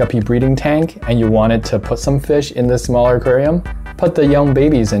a guppy breeding tank and you wanted to put some fish in this smaller aquarium, put the young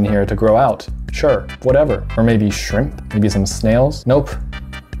babies in here to grow out. Sure, whatever. Or maybe shrimp, maybe some snails. Nope,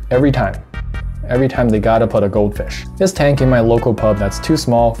 every time they gotta put a goldfish. This tank in my local pub, that's too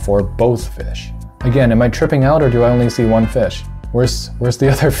small for both fish. Again, am I tripping out or do I only see one fish? Where's the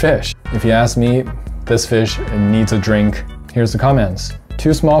other fish? If you ask me, this fish needs a drink. Here's the comments.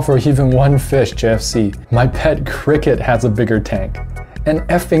 Too small for even one fish, JFC. My pet cricket has a bigger tank. An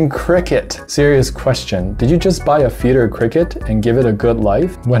effing cricket. Serious question. Did you just buy a feeder cricket and give it a good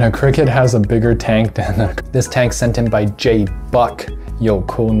life? When a cricket has a bigger tank than this tank sent in by J Buck. Yo,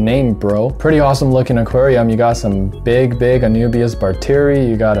 cool name, bro. Pretty awesome looking aquarium. You got some big Anubias barteri.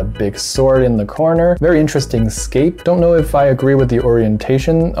 You got a big sword in the corner. Very interesting scape. Don't know if I agree with the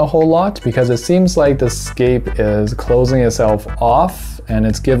orientation a whole lot because it seems like the scape is closing itself off and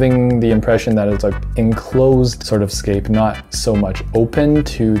it's giving the impression that it's an enclosed sort of scape, not so much open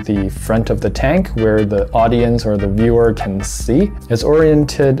to the front of the tank where the audience or the viewer can see. It's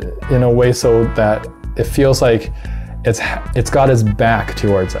oriented in a way so that it feels like it's got its back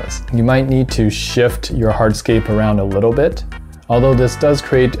towards us. You might need to shift your hardscape around a little bit, although this does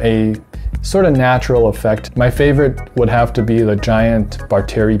create a sort of natural effect. My favorite would have to be the giant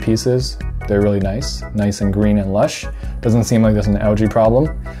barteri pieces. They're really nice and green and lush. Doesn't seem like there's an algae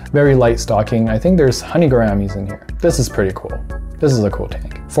problem. Very light stocking. I think there's honey gouramis in here. This is pretty cool. This is a cool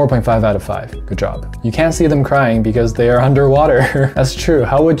tank. 4.5 out of 5. Good job. You can't see them crying because they are underwater. That's true.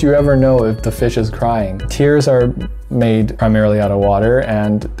 How would you ever know if the fish is crying? Tears are made primarily out of water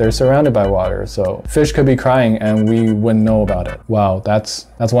and they're surrounded by water. So fish could be crying and we wouldn't know about it. Wow, that's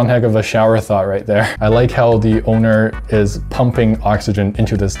one heck of a shower thought right there. I like how the owner is pumping oxygen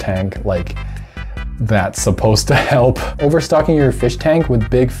into this tank like that's supposed to help. Overstocking your fish tank with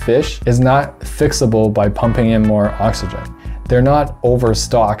big fish is not fixable by pumping in more oxygen. They're not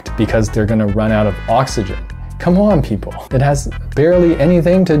overstocked because they're gonna run out of oxygen. Come on, people. It has barely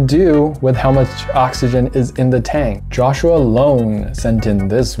anything to do with how much oxygen is in the tank. Joshua Lone sent in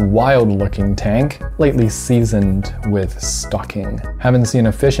this wild-looking tank, lately seasoned with stocking. Haven't seen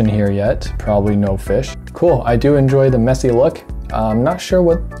a fish in here yet, probably no fish. Cool, I do enjoy the messy look. I'm not sure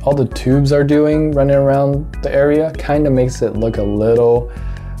what all the tubes are doing running around the area. Kind of makes it look a little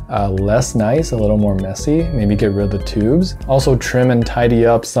less nice, a little more messy. Maybe get rid of the tubes. Also trim and tidy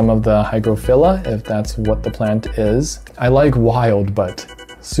up some of the hygrophila if that's what the plant is. I like wild, but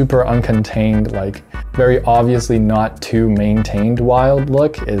super uncontained, like very obviously not too maintained wild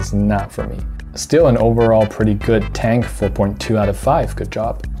look is not for me. Still an overall pretty good tank, 4.2 out of 5, good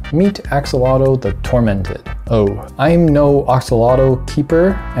job. Meet Axolotl the Tormented. Oh, I'm no axolotl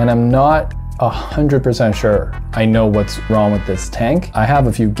keeper and I'm not 100% sure I know what's wrong with this tank. I have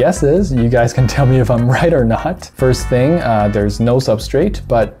a few guesses. You guys can tell me if I'm right or not. First thing, there's no substrate,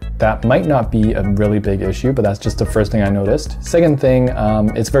 but that might not be a really big issue, but that's just the first thing I noticed. Second thing,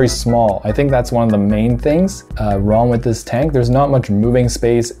 it's very small. I think that's one of the main things wrong with this tank. There's not much moving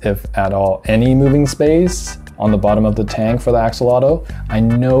space, if at all any moving space, on the bottom of the tank for the axolotl. I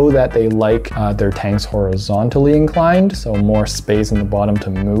know that they like their tanks horizontally inclined, so more space in the bottom to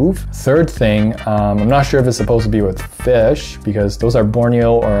move. Third thing, I'm not sure if it's supposed to be with fish, because those are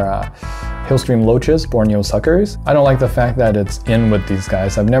Borneo or hillstream loaches, Borneo suckers. I don't like the fact that it's in with these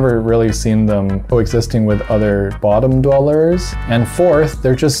guys. I've never really seen them coexisting with other bottom dwellers. And fourth,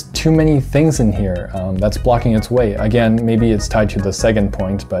 there's just too many things in here that's blocking its way. Again, maybe it's tied to the second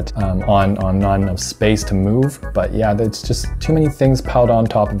point, but on not enough space to move. But yeah, there's just too many things piled on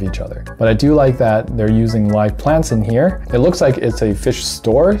top of each other. But I do like that they're using live plants in here. It looks like it's a fish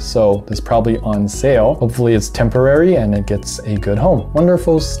store, so it's probably on sale. Hopefully it's temporary and it gets a good home.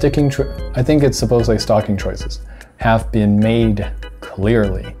 Wonderful sticking I think it's supposedly stocking choices have been made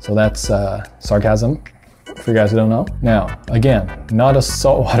clearly. So that's sarcasm, for you guys who don't know. Now, again, not a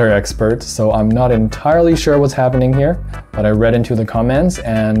saltwater expert, so I'm not entirely sure what's happening here, but I read into the comments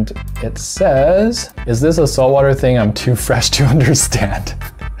and it says, is this a saltwater thing I'm too fresh to understand?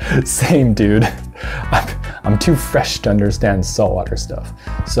 Same, dude. I'm too fresh to understand saltwater stuff.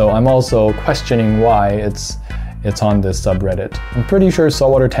 So I'm also questioning why it's on this subreddit. I'm pretty sure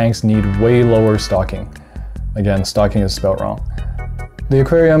saltwater tanks need way lower stocking. Again, stocking is spelled wrong. The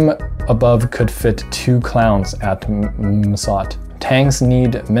aquarium above could fit 2 clowns at Masot. Tanks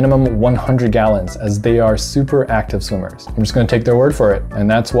need minimum 100 gallons as they are super active swimmers. I'm just gonna take their word for it. And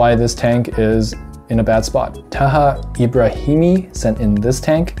that's why this tank is in a bad spot. Taha Ibrahimi sent in this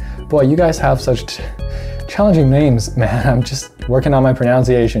tank. Boy, you guys have such challenging names, man. I'm just working on my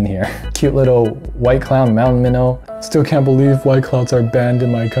pronunciation here. Cute little white clown mountain minnow. Still can't believe white clouds are banned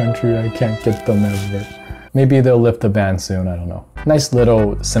in my country. I can't get them ever. Maybe they'll lift the ban soon, I don't know. Nice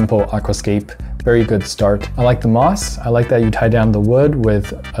little simple aquascape. Very good start. I like the moss. I like that you tie down the wood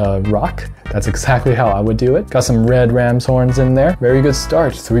with a rock. That's exactly how I would do it. Got some red ram's horns in there. Very good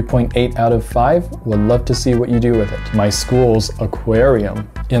start. 3.8 out of 5. Would love to see what you do with it. My school's aquarium.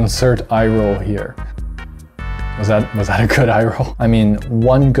 Insert eye roll here. Was that a good eye roll? I mean,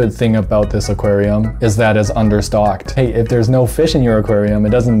 one good thing about this aquarium is that it's understocked. Hey, if there's no fish in your aquarium,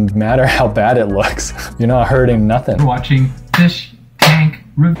 it doesn't matter how bad it looks. You're not hurting nothing. We're watching Fish Tank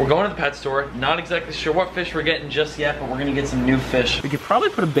Review. We're going to the pet store. Not exactly sure what fish we're getting just yet, but we're gonna get some new fish. We could probably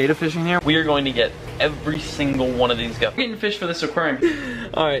put a beta fish in here. We are going to get every single one of these guys. We're getting fish for this aquarium.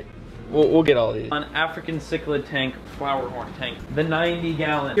 All right. We'll get all these. An African cichlid tank, flower horn tank, the 90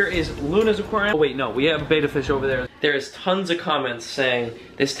 gallon. Here is Luna's aquarium. Oh wait, no, we have a beta fish over there. There is tons of comments saying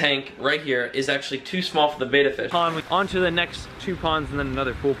this tank right here is actually too small for the beta fish. On to the next 2 ponds and then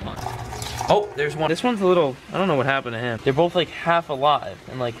another pool pond. Oh, there's one. This one's a little, I don't know what happened to him. They're both like half alive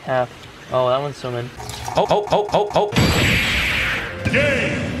and like half, oh, that one's swimming. Oh.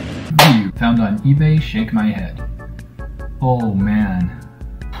 View found on eBay, shake my head. Oh man.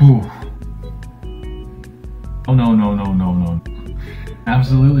 Whew. Oh no.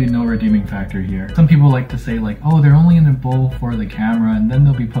 Absolutely no redeeming factor here. Some people like to say like, oh, they're only in a bowl for the camera and then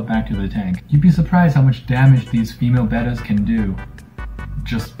they'll be put back to the tank. You'd be surprised how much damage these female bettas can do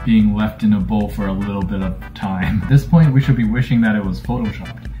just being left in a bowl for a little bit of time. At this point, we should be wishing that it was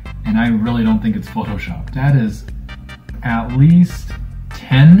photoshopped. And I really don't think it's photoshopped. That is at least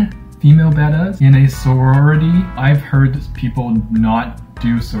 10 female bettas in a sorority. I've heard people not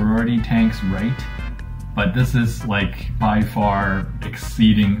do sorority tanks right, but this is like by far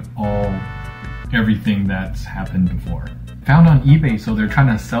exceeding everything that's happened before. Found on eBay, so they're trying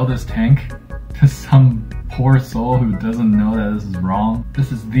to sell this tank to some poor soul who doesn't know that this is wrong.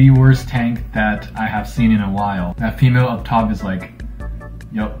 This is the worst tank that I have seen in a while. That female up top is like,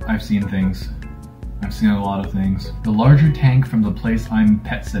 yep, I've seen things. I've seen a lot of things. The larger tank from the place I'm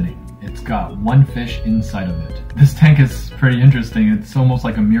pet sitting. It's got 1 fish inside of it. This tank is pretty interesting. It's almost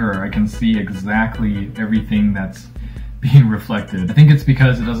like a mirror. I can see exactly everything that's being reflected. I think it's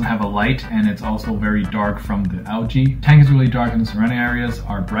because it doesn't have a light and it's also very dark from the algae. The tank is really dark and the surrounding areas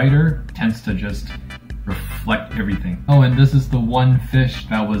are brighter. It tends to just reflect everything. Oh, and this is the 1 fish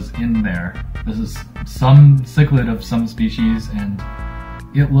that was in there. This is some cichlid of some species and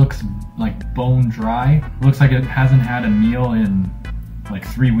it looks like bone dry. Looks like it hasn't had a meal in like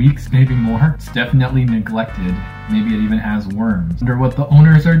 3 weeks, maybe more. It's definitely neglected Maybe it even has worms. Wonder what the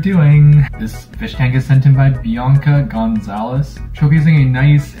owners are doing. This fish tank is sent in by Bianca Gonzalez, showcasing a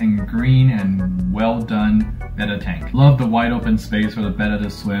nice and green and well done betta tank. Love the wide open space for the betta to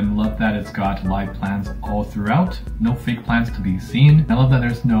swim. Love that it's got live plants all throughout. No fake plants to be seen. I love that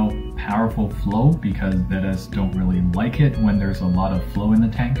there's no powerful flow because bettas don't really like it when there's a lot of flow in the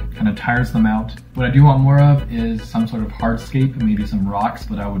tank. Kind of tires them out. What I do want more of is some sort of hardscape, maybe some rocks,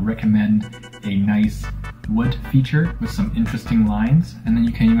 but I would recommend a nice wood feature with some interesting lines, and then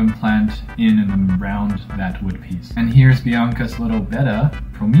you can even plant in and around that wood piece. And here's Bianca's little betta,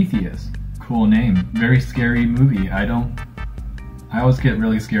 Prometheus. Cool name. Very scary movie. I always get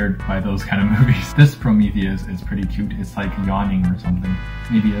really scared by those kind of movies. This Prometheus is pretty cute. It's like yawning or something.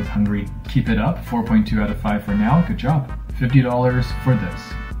 Maybe it's hungry. Keep it up. 4.2 out of 5 for now. Good job. $50 for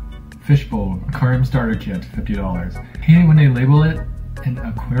this. Fishbowl aquarium starter kit, $50. Hate it when they label it an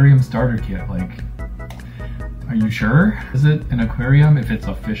aquarium starter kit. Like, are you sure? Is it an aquarium if it's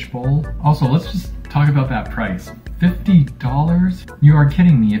a fishbowl? Also, let's just talk about that price. $50? You are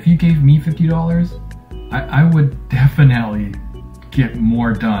kidding me. If you gave me $50, I would definitely get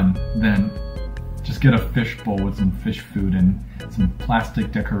more done than just get a fishbowl with some fish food and some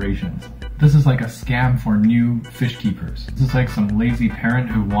plastic decorations. This is like a scam for new fish keepers. This is like some lazy parent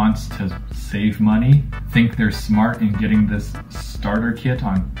who wants to save money, think they're smart in getting this starter kit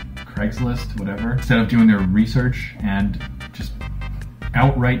on Craigslist, whatever, instead of doing their research and just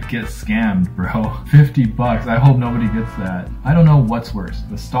outright get scammed, bro. 50 bucks. I hope nobody gets that. I don't know what's worse,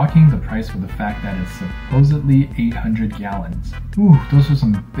 the stocking, the price, or the fact that it's supposedly 800 gallons. Ooh, those are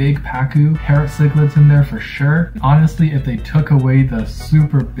some big pacu. Parrot cichlids in there for sure. Honestly, if they took away the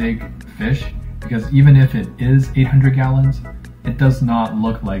super big fish, because even if it is 800 gallons, it does not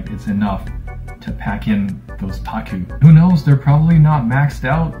look like it's enough to pack in those pacu. Who knows, they're probably not maxed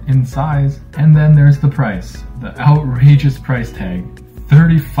out in size. And then there's the price, the outrageous price tag.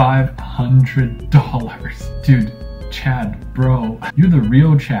 $3,500. Dude, Chad, bro, you're the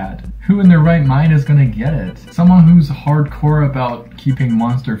real Chad. Who in their right mind is gonna get it? Someone who's hardcore about keeping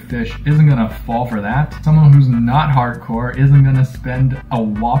monster fish isn't gonna fall for that. Someone who's not hardcore isn't gonna spend a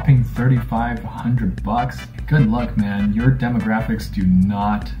whopping 3,500 bucks. Good luck, man. Your demographics do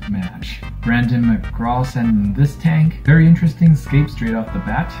not match. Brandon McGraw sent this tank. Very interesting scape straight off the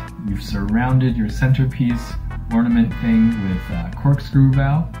bat. You've surrounded your centerpiece ornament thing with corkscrew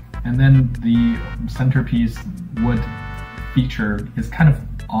valve, and then the centerpiece wood feature is kind of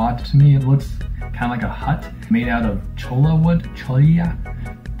odd to me. It looks kind of like a hut made out of cholla wood. Cholla?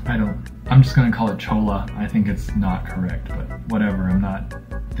 I'm just gonna call it cholla. I think it's not correct, but whatever, I'm not.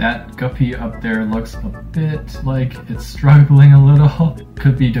 That guppy up there looks a bit like it's struggling a little.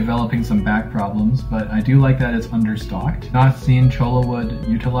 Could be developing some back problems, but I do like that it's understocked. Not seen cholla wood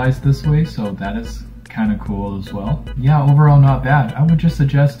utilized this way, so that is kind of cool as well. Yeah, overall not bad. I would just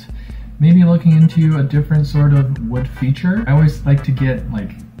suggest maybe looking into a different sort of wood feature. I always like to get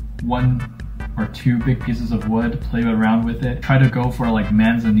like 1 or 2 big pieces of wood, play around with it, try to go for like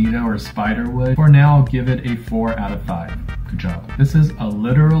manzanita or spider wood. For now, I'll give it a 4 out of 5. Good job. This is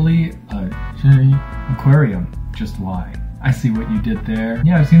literally a aquarium. Just why? I see what you did there.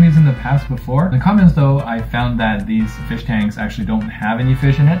 Yeah, I've seen these in the past before. In the comments though, I found that these fish tanks actually don't have any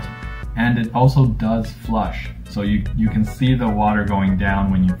fish in it. And it also does flush. So you can see the water going down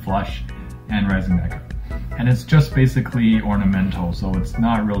when you flush and rising back up. And it's just basically ornamental, so it's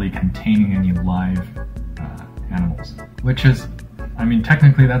not really containing any live animals. Which is, I mean,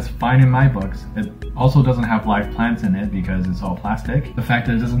 technically that's fine in my books. It also doesn't have live plants in it because it's all plastic. The fact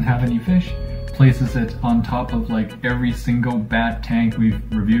that it doesn't have any fish places it on top of like every single bat tank we've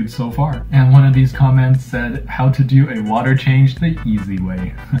reviewed so far. And one of these comments said how to do a water change the easy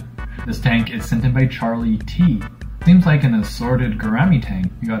way. This tank is sent in by Charlie T. Seems like an assorted gourami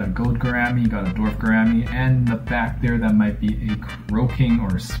tank. You got a gold gourami, you got a dwarf gourami, and in the back there that might be a croaking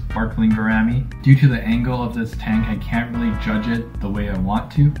or sparkling gourami. Due to the angle of this tank, I can't really judge it the way I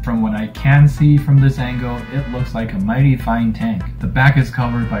want to. From what I can see from this angle, it looks like a mighty fine tank. The back is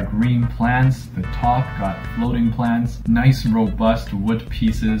covered by green plants, the top got floating plants, nice robust wood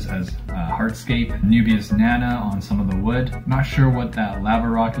pieces as hardscape, Nubius nana on some of the wood. Not sure what that lava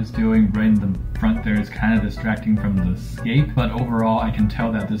rock is doing right in the front there is kind of distracting from the scape, but overall I can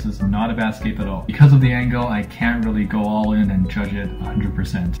tell that this is not a bad scape at all. Because of the angle, I can't really go all in and judge it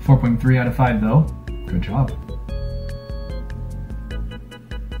 100%. 4.3 out of 5 though. Good job.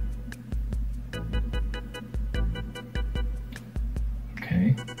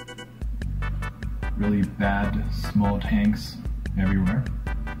 Okay. Really bad small tanks everywhere.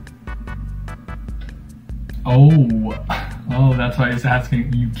 Oh, that's why he's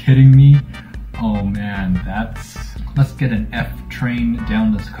asking, are you kidding me? Oh man, let's get an F train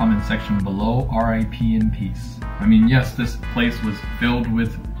down this comment section below. RIP in peace. I mean, yes, this place was filled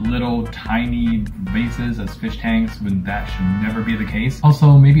with little tiny vases as fish tanks when that should never be the case.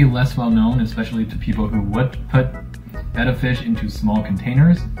 Also, maybe less well known, especially to people who would put betta fish into small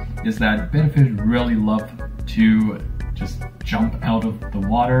containers, is that betta fish really love to just jump out of the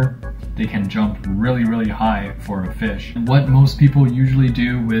water. They can jump really, really high for a fish. What most people usually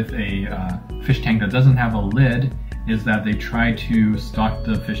do with a fish tank that doesn't have a lid is that they try to stock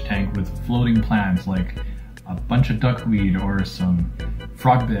the fish tank with floating plants like a bunch of duckweed or some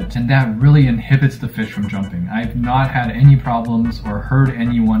frog bit, and that really inhibits the fish from jumping. I've not had any problems or heard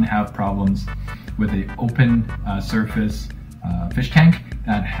anyone have problems with an open surface fish tank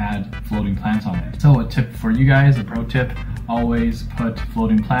that had floating plants on it. So a tip for you guys, a pro tip, always put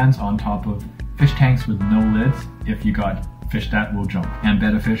floating plants on top of fish tanks with no lids if you got fish that will jump. And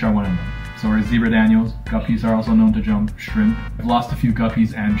betta fish are one of them. So are zebra daniels. Guppies are also known to jump. Shrimp. I've lost a few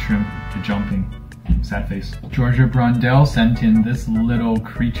guppies and shrimp to jumping. Sad face. Georgia Brondell sent in this little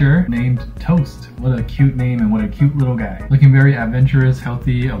creature named Toast. What a cute name and what a cute little guy. Looking very adventurous,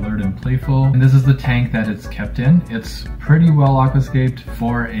 healthy, alert, and playful. And this is the tank that it's kept in. It's pretty well aquascaped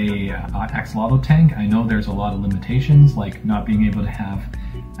for a axolotl tank. I know there's a lot of limitations, like not being able to have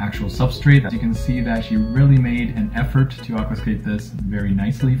actual substrate. As you can see that she really made an effort to aquascape this very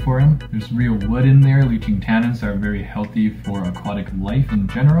nicely for him. There's real wood in there, leaching tannins that are very healthy for aquatic life in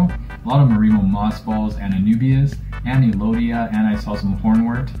general. A lot of marimo moss balls and anubias, and elodia, and I saw some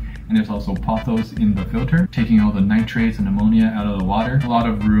hornwort. And there's also pothos in the filter, taking all the nitrates and ammonia out of the water. A lot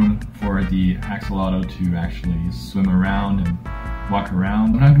of room for the axolotl to actually swim around and walk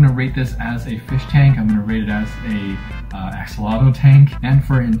around. I'm not going to rate this as a fish tank, I'm going to rate it as a axolotl tank. And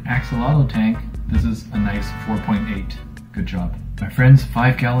for an axolotl tank, this is a nice 4.8. Good job. My friend's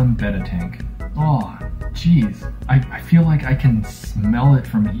 5-gallon betta tank. Oh, jeez. I feel like I can smell it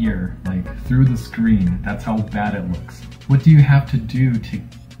from here, like through the screen. That's how bad it looks. What do you have to do to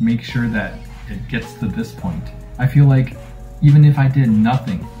make sure that it gets to this point? I feel like even if I did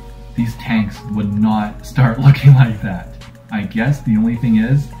nothing, these tanks would not start looking like that. I guess the only thing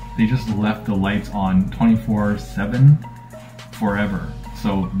is they just left the lights on 24/7 forever,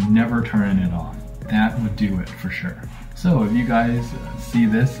 so never turning it off. That would do it for sure. So if you guys see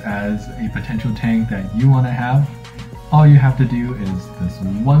this as a potential tank that you want to have, all you have to do is this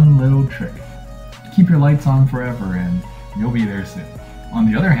one little trick. Keep your lights on forever and you'll be there soon.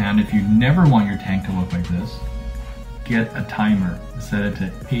 On the other hand, if you never want your tank to look like this, get a timer. Set it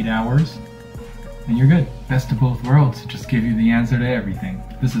to 8 hours and you're good. Best of both worlds, just give you the answer to everything.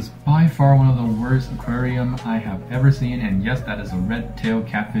 This is by far one of the worst aquarium I have ever seen, and yes, that is a red-tailed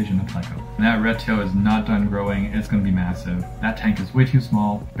catfish in a pleco. When that red tail is not done growing, it's going to be massive. That tank is way too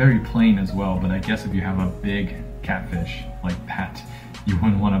small, very plain as well, but I guess if you have a big catfish like Pat, you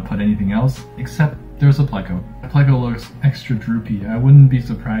wouldn't want to put anything else, except there's a pleco. The pleco looks extra droopy. I wouldn't be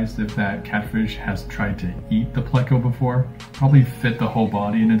surprised if that catfish has tried to eat the pleco before. Probably fit the whole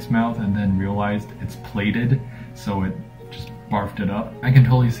body in its mouth and then realized it's plated, so it just barfed it up. I can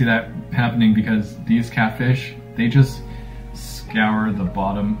totally see that happening because these catfish, they just scour the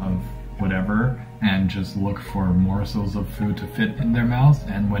bottom of whatever and just look for morsels of food to fit in their mouths,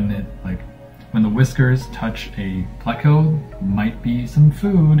 and when the whiskers touch a pleco, might be some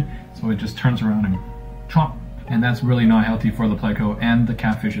food, so it just turns around and chomp. And that's really not healthy for the pleco, and the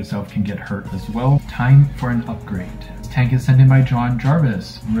catfish itself can get hurt as well. Time for an upgrade. This tank is sent in by John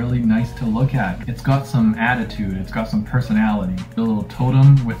Jarvis. Really nice to look at. It's got some attitude, it's got some personality. The little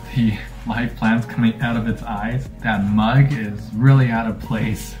totem with the live plants coming out of its eyes. That mug is really out of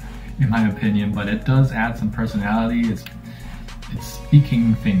place, in my opinion, but it does add some personality. It's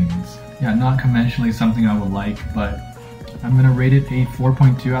speaking things. Yeah, not conventionally something I would like, but I'm gonna rate it a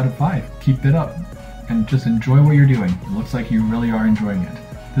 4.2 out of 5. Keep it up and just enjoy what you're doing. It looks like you really are enjoying it.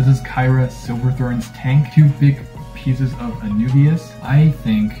 This is Kyra Silverthorn's tank. 2 big pieces of anubias. I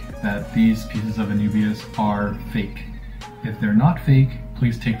think that these pieces of anubias are fake. If they're not fake,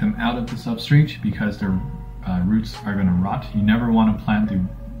 please take them out of the substrate because their roots are gonna rot. You never wanna plant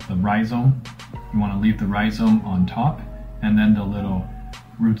the rhizome. You wanna leave the rhizome on top, and then the little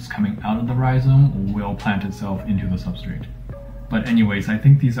roots coming out of the rhizome will plant itself into the substrate. But anyways, I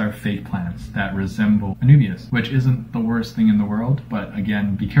think these are fake plants that resemble anubias, which isn't the worst thing in the world, but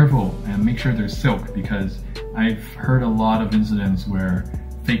again, be careful and make sure there's silk, because I've heard a lot of incidents where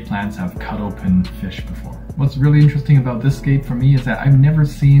fake plants have cut open fish before. What's really interesting about this scape for me is that I've never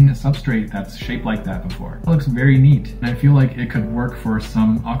seen a substrate that's shaped like that before. It looks very neat, and I feel like it could work for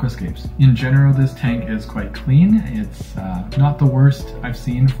some aquascapes. In general, this tank is quite clean. It's not the worst I've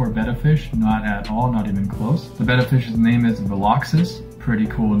seen for betta fish, not at all, not even close. The betta fish's name is Veloxus. Pretty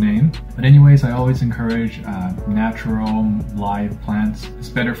cool name. But anyways, I always encourage natural live plants. It's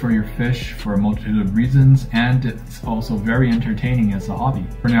better for your fish for a multitude of reasons, and it's also very entertaining as a hobby.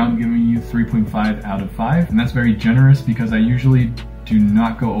 For now, I'm giving you 3.5 out of 5, and that's very generous because I usually do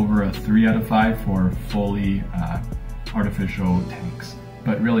not go over a 3 out of 5 for fully artificial tanks.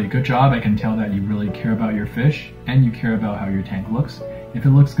 But really, good job. I can tell that you really care about your fish and you care about how your tank looks. If it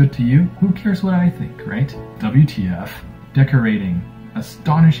looks good to you, who cares what I think, right? WTF. Decorating.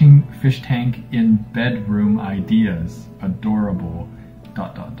 Astonishing fish tank in bedroom ideas. Adorable. ...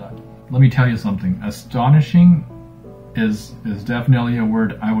 Let me tell you something. Astonishing is definitely a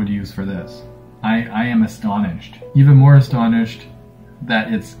word I would use for this. I am astonished. Even more astonished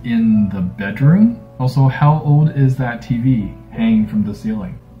that it's in the bedroom. Also, how old is that TV hanging from the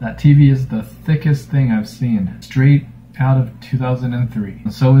ceiling? That TV is the thickest thing I've seen. Straight out of 2003.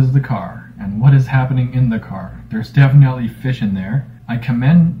 And so is the car. And what is happening in the car? There's definitely fish in there. I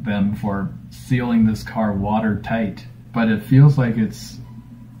commend them for sealing this car watertight, but it feels like it's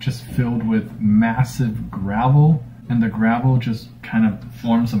just filled with massive gravel, and the gravel just kind of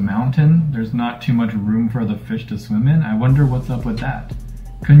forms a mountain. There's not too much room for the fish to swim in. I wonder what's up with that.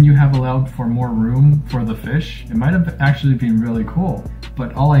 Couldn't you have allowed for more room for the fish? It might have actually been really cool,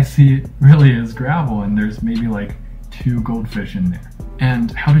 but all I see really is gravel, and there's maybe like 2 goldfish in there.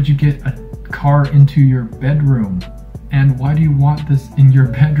 And how did you get a car into your bedroom? And why do you want this in your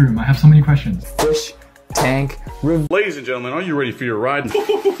bedroom? I have so many questions. Fish tank review. Ladies and gentlemen, are you ready for your ride?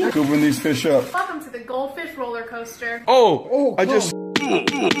 Go bring these fish up. Welcome to the goldfish roller coaster. I just dun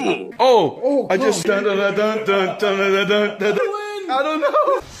dun dun dun dun dun dun dun. I don't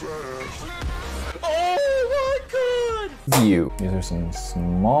know. Oh my god! View. These are some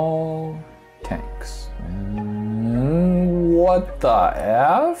small tanks. And what the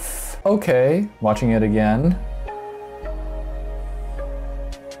F? Okay, watching it again.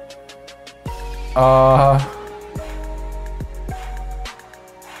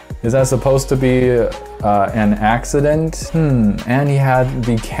 Is that supposed to be an accident? And he had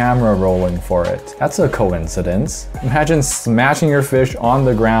the camera rolling for it. That's a coincidence. Imagine smashing your fish on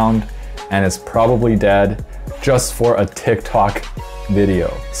the ground and it's probably dead just for a TikTok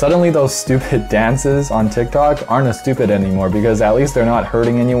video. Suddenly those stupid dances on TikTok aren't as stupid anymore because at least they're not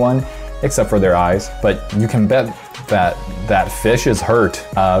hurting anyone except for their eyes. But you can bet that that fish is hurt.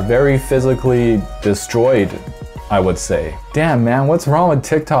 Very physically destroyed, I would say. Damn man, what's wrong with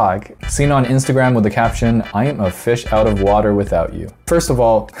TikTok? Seen on Instagram with the caption, "I am a fish out of water without you." First of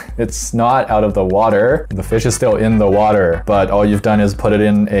all, it's not out of the water. The fish is still in the water, but all you've done is put it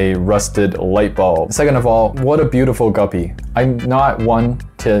in a rusted light bulb. Second of all, what a beautiful guppy. I'm not one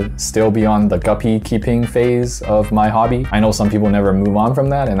to still be on the guppy keeping phase of my hobby. I know some people never move on from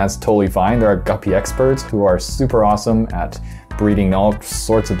that, and that's totally fine. There are guppy experts who are super awesome at breeding all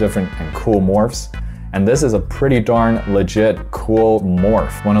sorts of different and cool morphs. And this is a pretty darn legit cool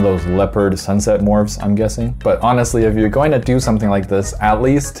morph. One of those leopard sunset morphs, I'm guessing. But honestly, if you're going to do something like this, at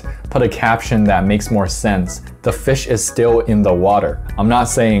least put a caption that makes more sense. The fish is still in the water. I'm not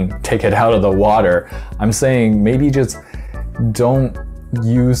saying take it out of the water. I'm saying maybe just don't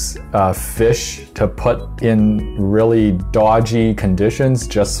use fish to put in really dodgy conditions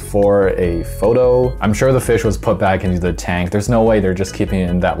just for a photo. I'm sure the fish was put back into the tank. There's no way they're just keeping it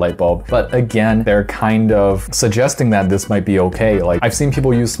in that light bulb. But again, they're kind of suggesting that this might be okay. Like I've seen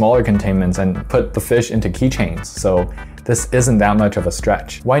people use smaller containments and put the fish into keychains. So this isn't that much of a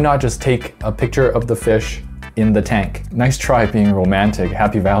stretch. Why not just take a picture of the fish in the tank? Nice try being romantic.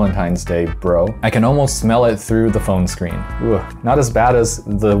 Happy Valentine's Day, bro. I can almost smell it through the phone screen. Ugh. Not as bad as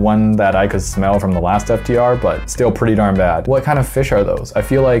the one that I could smell from the last FTR, but still pretty darn bad. What kind of fish are those? I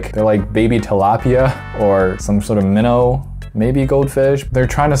feel like they're like baby tilapia or some sort of minnow. Maybe goldfish. They're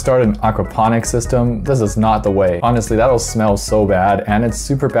trying to start an aquaponics system. This is not the way. Honestly, that'll smell so bad and it's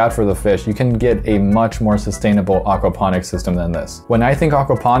super bad for the fish. You can get a much more sustainable aquaponics system than this. When I think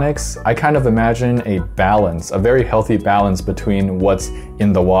aquaponics, I kind of imagine a balance, a very healthy balance between what's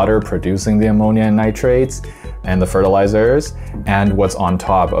in the water producing the ammonia and nitrates and the fertilizers and what's on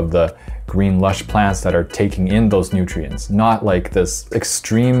top of the green lush plants that are taking in those nutrients. Not like this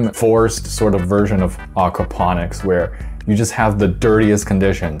extreme forced sort of version of aquaponics where You just have the dirtiest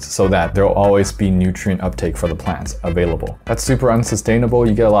conditions so that there'll always be nutrient uptake for the plants available. That's super unsustainable.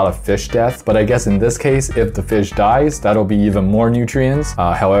 You get a lot of fish death, but I guess in this case, if the fish dies, that'll be even more nutrients.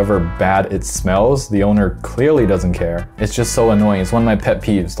 However bad it smells, the owner clearly doesn't care. It's just so annoying. It's one of my pet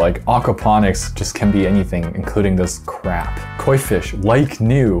peeves. Like, aquaponics just can be anything, including this crap. Koi fish, like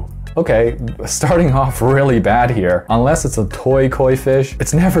new. Okay, starting off really bad here. Unless it's a toy koi fish,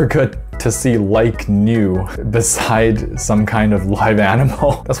 it's never good to see like new beside some kind of live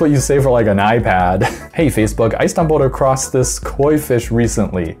animal. That's what you say for like an iPad. Hey Facebook, I stumbled across this koi fish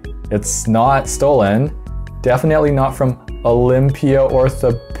recently. It's not stolen. Definitely not from Olympia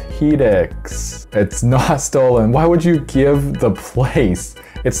Orthopedics. It's not stolen. Why would you give the place?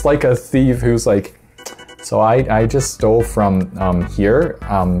 It's like a thief who's like, so I just stole from here.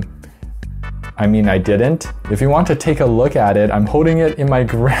 I mean, I didn't. If you want to take a look at it, I'm holding it in my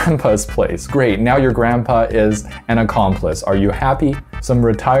grandpa's place. Great, now your grandpa is an accomplice. Are you happy? Some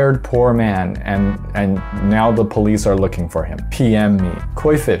retired poor man, and now the police are looking for him. PM me.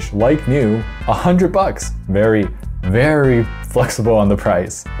 Koi fish, like new, $100. Very flexible on the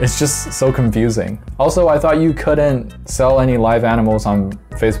price. It's just so confusing. Also, I thought you couldn't sell any live animals on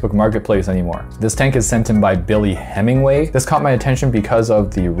Facebook Marketplace anymore. This tank is sent in by Billy Hemingway. This caught my attention because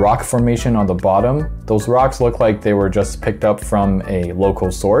of the rock formation on the bottom. Those rocks look like they were just picked up from a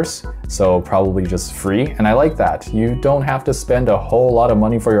local source, so probably just free, and I like that. You don't have to spend a whole lot of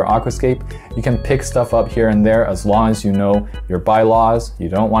money for your aquascape. You can pick stuff up here and there as long as you know your bylaws. You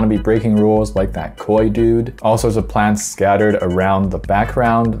don't want to be breaking rules like that koi dude. All sorts of plants scattered around the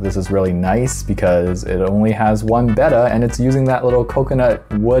background. This is really nice because it only has one betta and it's using that little coconut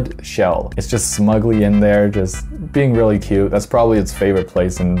wood shell. It's just smugly in there, just being really cute. That's probably its favorite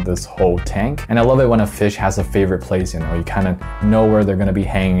place in this whole tank. And I love it when a fish has a favorite place, you know, you kind of know where they're going to be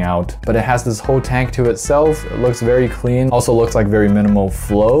hanging out. But it has this whole tank to itself. It looks very clean. Also looks like very minimal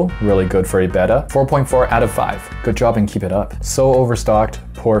flow. Really good for a betta. 4.4 out of 5. Good job and keep it up. So overstocked,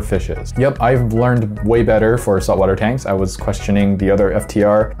 poor fishes. Yep, I've learned way better for saltwater tanks. I was questioning the other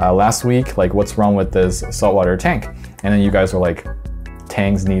FTR last week, like what's wrong with this saltwater tank? And then you guys were like,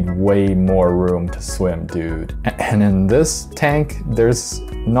 tanks need way more room to swim, dude. And in this tank, there's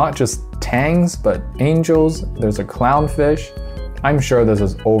not just tangs, but angels. There's a clownfish. I'm sure this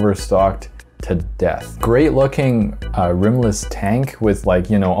is overstocked to death. Great looking rimless tank with, like,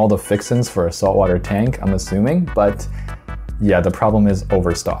 you know, all the fixins for a saltwater tank, I'm assuming, but yeah, the problem is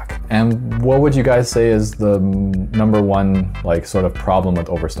overstock. And what would you guys say is the number one, like, sort of problem with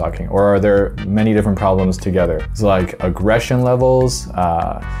overstocking? Or are there many different problems together? It's like aggression levels,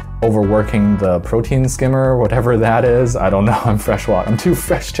 overworking the protein skimmer, whatever that is. I don't know, I'm freshwater. I'm too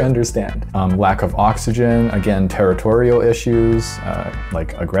fresh to understand. Lack of oxygen, again, territorial issues,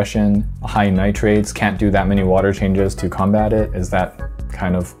 like aggression, high nitrates, can't do that many water changes to combat it. Is that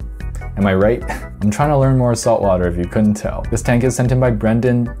kind of, am I right? I'm trying to learn more saltwater if you couldn't tell. This tank is sent in by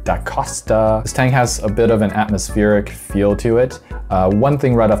Brendan Da Costa. This tank has a bit of an atmospheric feel to it. One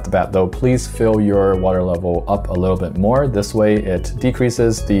thing right off the bat though, please fill your water level up a little bit more. This way it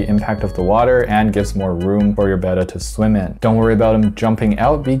decreases the impact of the water and gives more room for your betta to swim in. Don't worry about him jumping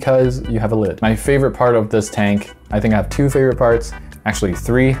out because you have a lid. My favorite part of this tank, I think I have two favorite parts. Actually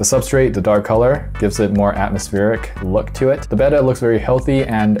 3. The substrate, the dark color, gives it more atmospheric look to it. The betta looks very healthy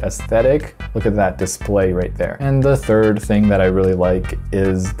and aesthetic. Look at that display right there. And the third thing that I really like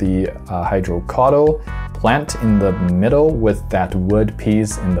is the hydrocaudal plant in the middle with that wood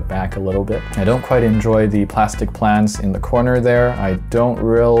piece in the back a little bit. I don't quite enjoy the plastic plants in the corner there. I don't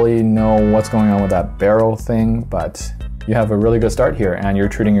really know what's going on with that barrel thing, but you have a really good start here and you're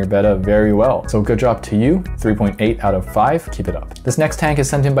treating your betta very well. So good job to you, 3.8 out of 5, keep it up. This next tank is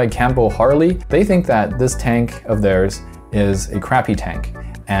sent in by Campbell Harley. They think that this tank of theirs is a crappy tank.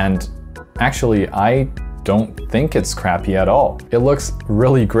 And actually, I don't think it's crappy at all. It looks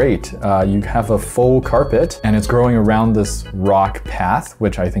really great. You have a full carpet and it's growing around this rock path,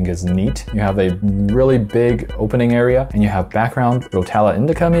 which I think is neat. You have a really big opening area and you have background Rotala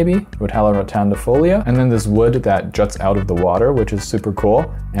indica maybe, Rotala rotandifolia, and then this wood that juts out of the water, which is super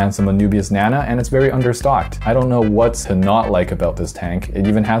cool, and some Anubias nana, and it's very understocked. I don't know what to not like about this tank. It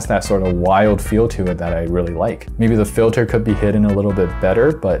even has that sort of wild feel to it that I really like. Maybe the filter could be hidden a little bit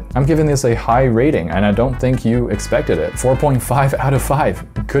better, but I'm giving this a high rating and I don't think you expected it. 4.5 out of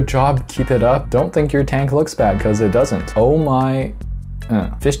 5. Good job, keep it up. Don't think your tank looks bad because it doesn't. Oh my,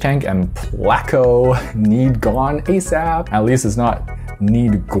 fish tank and Placo need gone ASAP. At least it's not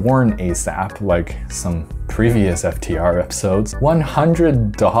need gorn ASAP like some previous FTR episodes.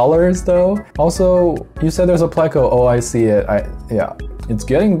 $100 though? Also, you said there's a pleco. Oh, I see it. Yeah. It's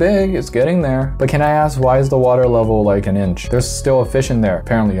getting big, it's getting there. But can I ask, why is the water level like an inch? There's still a fish in there,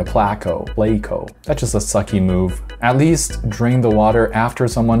 apparently a pleco. That's just a sucky move. At least drain the water after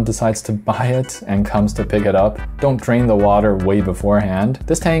someone decides to buy it and comes to pick it up. Don't drain the water way beforehand.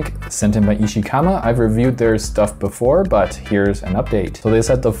 This tank, sent in by Ishikama, I've reviewed their stuff before, but here's an update. So they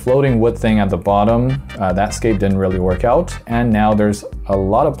said the floating wood thing at the bottom, that scape didn't really work out, and now there's a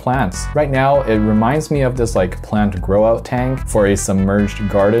lot of plants. Right now, it reminds me of this like plant grow out tank for a submerged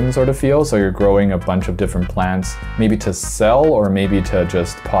garden sort of feel. So you're growing a bunch of different plants, maybe to sell or maybe to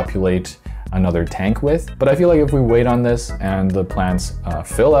just populate another tank with. But I feel like if we wait on this and the plants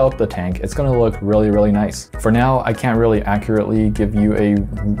fill out the tank, it's gonna look really, really nice. For now, I can't really accurately give you a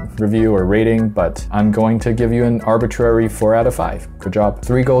review or rating, but I'm going to give you an arbitrary 4 out of 5. Good job.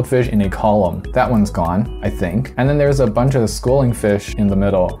 3 goldfish in a column. That one's gone, I think. And then there's a bunch of schooling fish in the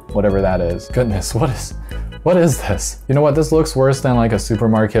middle, whatever that is. Goodness, what is this? You know what, this looks worse than like a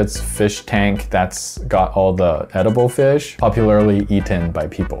supermarket's fish tank that's got all the edible fish popularly eaten by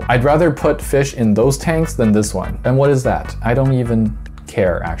people. I'd rather put fish in those tanks than this one. And what is that? I don't even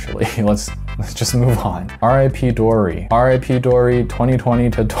care actually. Let's just move on. RIP Dory. RIP Dory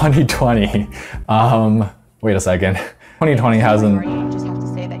 2020 to 2020. Wait a second. 2020 hasn't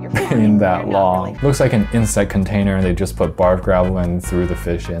been that long. Looks like an insect container. They just put barf gravel and threw the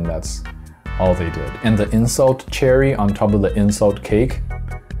fish in. That's all they did. And the insult cherry on top of the insult cake,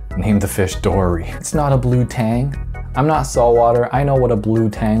 named the fish Dory. It's not a blue tang. I'm not saltwater. I know what a blue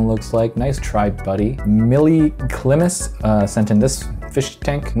tang looks like. Nice try, buddy. Millie Klimis sent in this fish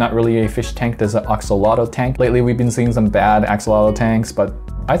tank. Not really a fish tank, there's an axolotl tank. Lately we've been seeing some bad axolotl tanks, but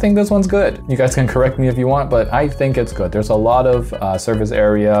I think this one's good. You guys can correct me if you want, but I think it's good. There's a lot of surface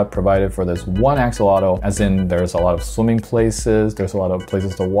area provided for this one axolotl, as in there's a lot of swimming places, there's a lot of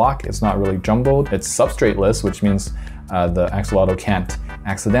places to walk. It's not really jumbled. It's substrateless, which means the axolotl can't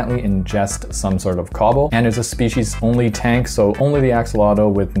accidentally ingest some sort of cobble. And it's a species-only tank, so only the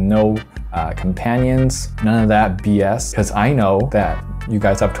axolotl with no companions. None of that BS, because I know that you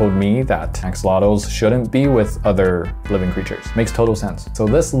guys have told me that axolotls shouldn't be with other living creatures. Makes total sense. So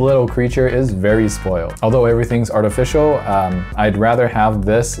this little creature is very spoiled. Although everything's artificial, I'd rather have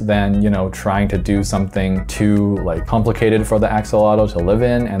this than, you know, trying to do something too like complicated for the axolotl to live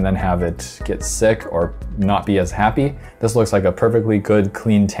in and then have it get sick or not be as happy. This looks like a perfectly good,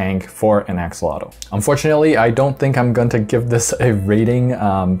 clean tank for an axolotl. Unfortunately, I don't think I'm going to give this a rating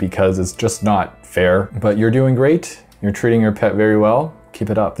because it's just not fair, but you're doing great. You're treating your pet very well. Keep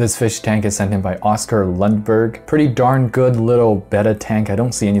it up. This fish tank is sent in by Oscar Lundberg. Pretty darn good little betta tank. I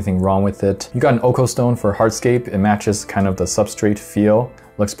don't see anything wrong with it. You got an Oko stone for hardscape. It matches kind of the substrate feel.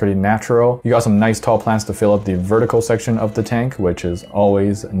 Looks pretty natural. You got some nice tall plants to fill up the vertical section of the tank, which is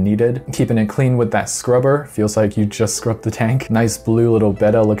always needed. Keeping it clean with that scrubber. Feels like you just scrubbed the tank. Nice blue little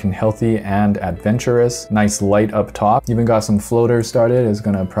betta looking healthy and adventurous. Nice light up top. Even got some floaters started. It's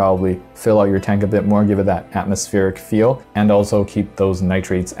gonna probably fill out your tank a bit more, give it that atmospheric feel, and also keep those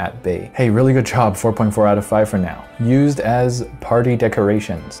nitrates at bay. Hey, really good job. 4.4 out of 5 for now. Used as party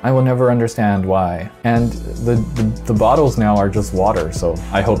decorations. I will never understand why. And the bottles now are just water, so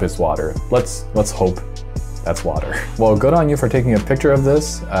I hope it's water. Let's hope that's water. Well, good on you for taking a picture of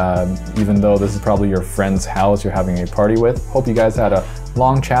this, even though this is probably your friend's house you're having a party with. Hope you guys had a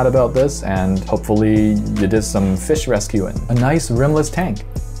long chat about this, and hopefully you did some fish rescuing. A nice rimless tank.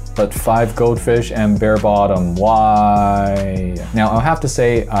 But 5 goldfish and bare bottom, why? Now I'll have to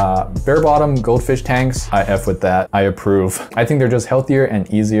say, bare bottom goldfish tanks, I F with that, I approve. I think they're just healthier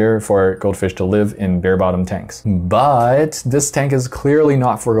and easier for goldfish to live in bare bottom tanks. But this tank is clearly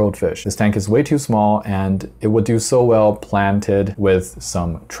not for goldfish. This tank is way too small and it would do so well planted with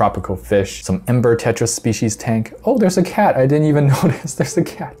some tropical fish, some Ember Tetra species tank. Oh, there's a cat, I didn't even notice there's a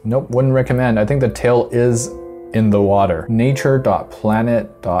cat. Nope, wouldn't recommend. I think the tail is in the water.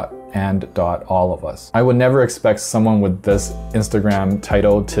 Nature.planet.and.all of us. I would never expect someone with this Instagram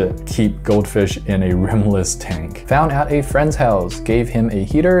title to keep goldfish in a rimless tank. Found at a friend's house, gave him a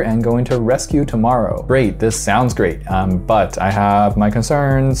heater and going to rescue tomorrow. Great, this sounds great, but I have my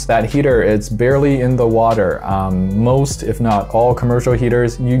concerns. That heater, it's barely in the water. Most, if not all commercial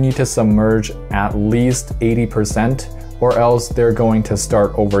heaters, you need to submerge at least 80%, or else they're going to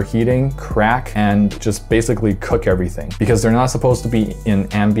start overheating, crack, and just basically cook everything. Because they're not supposed to be in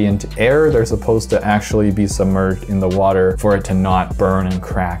ambient air, they're supposed to actually be submerged in the water for it to not burn and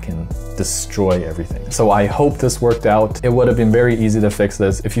crack and destroy everything. So I hope this worked out. It would have been very easy to fix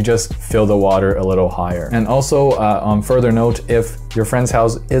this if you just fill the water a little higher. And also on further note, if your friend's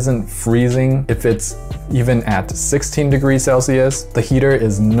house isn't freezing, if it's even at 16 degrees Celsius, the heater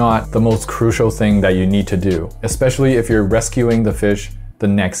is not the most crucial thing that you need to do, especially if you're rescuing the fish the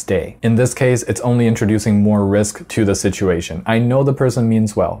next day. In this case, it's only introducing more risk to the situation. I know the person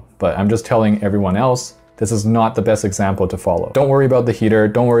means well, but I'm just telling everyone else this is not the best example to follow. Don't worry about the heater,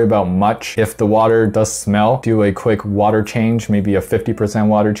 don't worry about much. If the water does smell, do a quick water change, maybe a 50%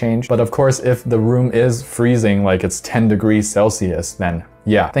 water change. But of course, if the room is freezing, like it's 10 degrees Celsius, then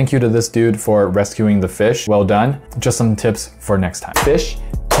yeah. Thank you to this dude for rescuing the fish. Well done. Just some tips for next time. Fish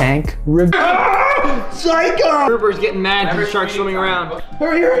tank review. Psycho! Gruber's getting mad because the shark's swimming around.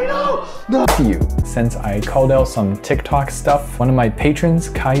 Hurry, no! Since I called out some TikTok stuff, one of my patrons,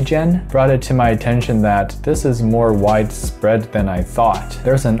 Kai-Jen, brought it to my attention that this is more widespread than I thought.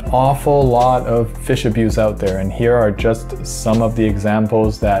 There's an awful lot of fish abuse out there, and here are just some of the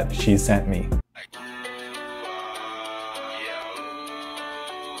examples that she sent me.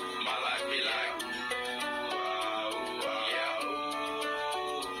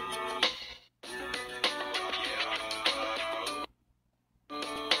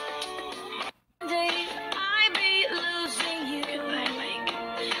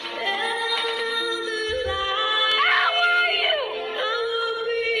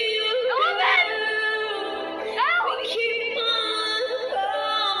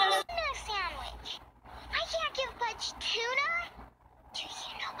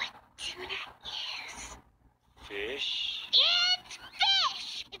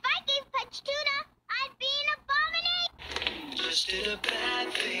 Did a bad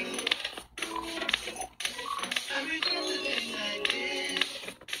thing. I regret the thing I did.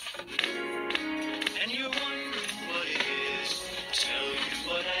 And you're wondering what it is. Tell you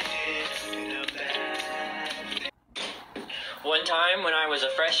what I did. Did a bad thing. One time when I was a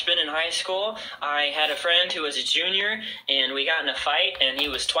freshman in high school, I had a friend who was a junior, and we got in a fight, and he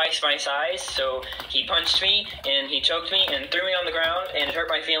was twice my size, so he punched me, and he choked me, and threw me on the ground, and it hurt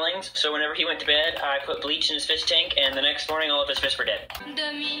my feelings, so whenever he went to bed, I put bleach in his fish tank, and the next morning all of his fish were dead.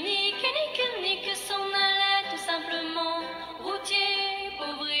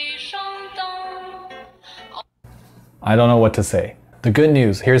 I don't know what to say. The good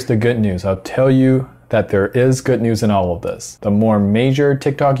news, here's the good news. I'll tell you that there is good news in all of this. The more major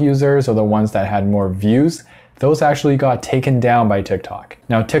TikTok users, or the ones that had more views, those actually got taken down by TikTok.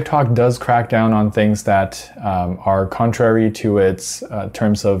 Now, TikTok does crack down on things that are contrary to its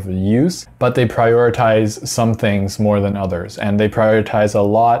terms of use, but they prioritize some things more than others, and they prioritize a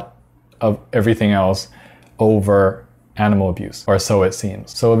lot of everything else over animal abuse, or so it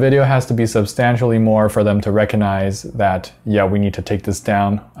seems. So a video has to be substantially more for them to recognize that, yeah, we need to take this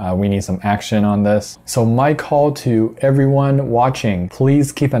down, we need some action on this. So my call to everyone watching,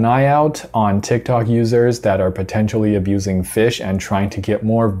 please keep an eye out on TikTok users that are potentially abusing fish and trying to get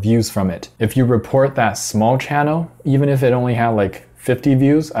more views from it. If you report that small channel, even if it only had like 50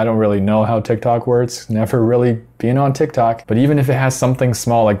 views. I don't really know how TikTok works, never really been on TikTok, but even if it has something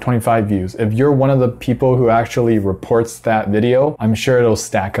small like 25 views, if you're one of the people who actually reports that video, I'm sure it'll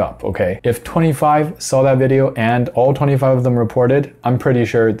stack up, okay? If 25 saw that video and all 25 of them reported, I'm pretty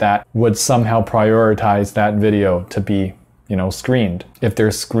sure that would somehow prioritize that video to be, you know, screened. If their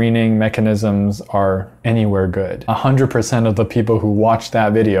screening mechanisms are anywhere good. 100% of the people who watched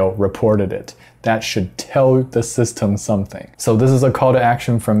that video reported it. That should tell the system something. So this is a call to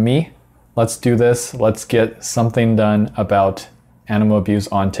action from me. Let's do this. Let's get something done about animal abuse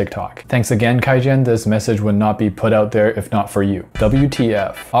on TikTok. Thanks again, Kai-Jen. This message would not be put out there if not for you.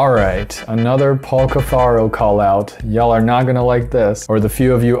 WTF. All right, another Paul Cafaro call out. Y'all are not gonna like this, or the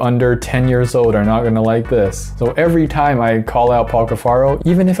few of you under 10 years old are not gonna like this. So every time I call out Paul Cafaro,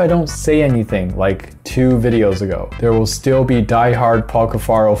 even if I don't say anything, like 2 videos ago, there will still be diehard Paul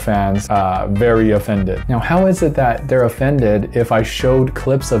Cafaro fans very offended. Now, how is it that they're offended if I showed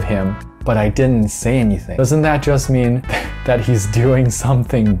clips of him but I didn't say anything? Doesn't that just mean that he's doing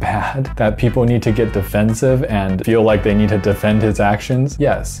something bad? That people need to get defensive and feel like they need to defend his actions?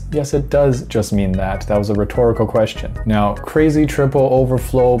 Yes, it does just mean that. That was a rhetorical question. Now, crazy triple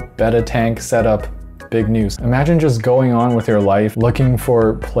overflow betta tank setup, big news. Imagine just going on with your life looking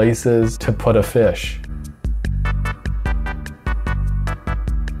for places to put a fish.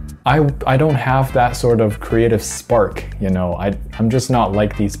 I don't have that sort of creative spark, you know. I'm just not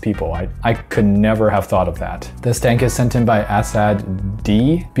like these people. I could never have thought of that. This tank is sent in by Assad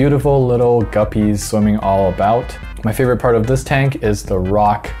D. Beautiful little guppies swimming all about. My favorite part of this tank is the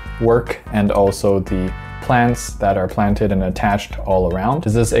rock work and also the plants that are planted and attached all around.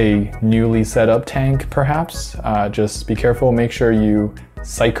 Is this a newly set up tank perhaps? Just be careful, make sure you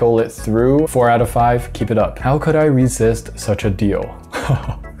cycle it through. 4 out of 5, keep it up. How could I resist such a deal?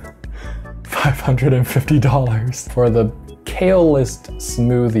 $550 for the kalest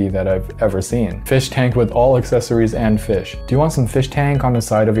smoothie that I've ever seen. Fish tank with all accessories and fish. Do you want some fish tank on the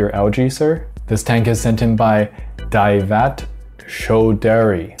side of your algae, sir? This tank is sent in by Daivat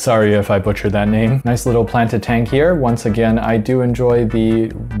Shoderi. Sorry if I butchered that name. Nice little planted tank here. Once again, I do enjoy the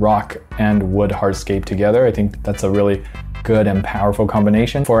rock and wood hardscape together. I think that's a really good and powerful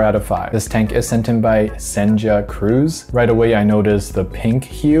combination. 4 out of 5. This tank is sent in by Senja Cruz. Right away I noticed the pink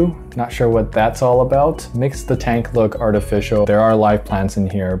hue. Not sure what that's all about. Makes the tank look artificial. There are live plants in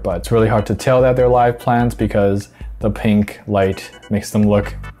here, but it's really hard to tell that they're live plants because the pink light makes them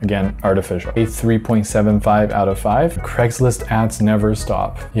look, again, artificial. A 3.75 out of 5. Craigslist ads never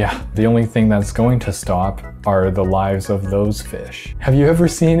stop. Yeah, the only thing that's going to stop are the lives of those fish. Have you ever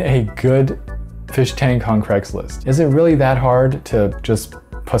seen a good fish tank on Craigslist? Is it really that hard to just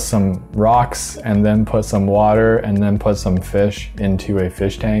put some rocks and then put some water and then put some fish into a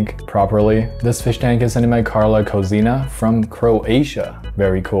fish tank properly? This fish tank is sent in by Carla Kozina from Croatia.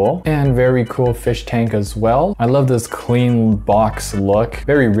 Very cool. And very cool fish tank as well. I love this clean box look.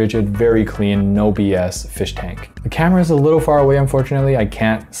 Very rigid, very clean, no BS fish tank. The camera is a little far away, unfortunately. I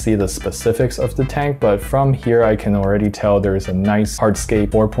can't see the specifics of the tank, but from here I can already tell there's a nice hardscape.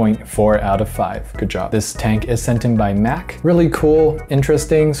 4.4 out of 5. Good job. This tank is sent in by Mac. Really cool,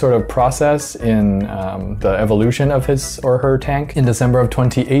 interesting sort of process in the evolution of his or her tank. In December of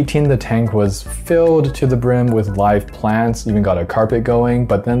 2018, the tank was filled to the brim with live plants, even got a carpet going,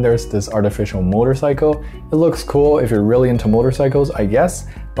 but then there's this artificial motorcycle. It looks cool if you're really into motorcycles, I guess,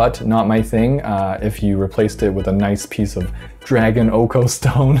 but not my thing. If you replaced it with a nice piece of dragon Oko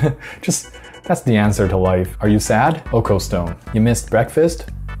stone, just that's the answer to life. Are you sad? Oko stone. You missed breakfast?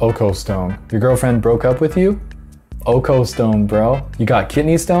 Oko stone. Your girlfriend broke up with you? Oko stone, bro. You got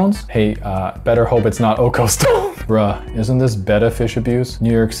kidney stones? Hey, better hope it's not Oko stone. Bruh, isn't this betta fish abuse?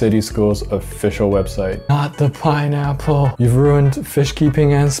 New York City School's official website. Not the pineapple. You've ruined fish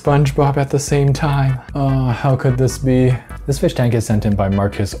keeping and SpongeBob at the same time. Oh, how could this be? This fish tank is sent in by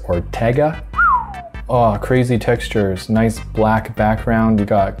Marcus Ortega. Oh, crazy textures, nice black background. You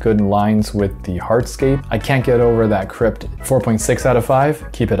got good lines with the hardscape. I can't get over that crypt. 4.6 out of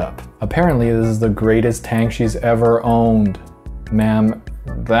 5, keep it up. Apparently this is the greatest tank she's ever owned. Ma'am,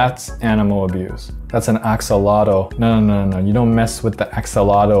 that's animal abuse. That's an axolotl. No, you don't mess with the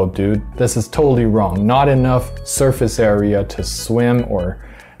axolotl, dude. This is totally wrong. Not enough surface area to swim or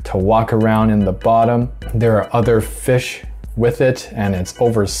to walk around in the bottom. There are other fish with it and it's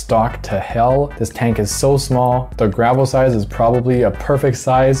overstocked to hell. This tank is so small. The gravel size is probably a perfect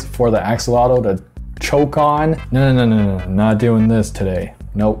size for the axolotl to choke on. No, not doing this today.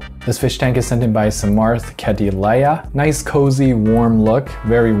 Nope. This fish tank is sent in by Samarth Kadilaya. Nice, cozy, warm look.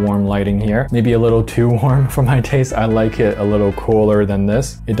 Very warm lighting here. Maybe a little too warm for my taste. I like it a little cooler than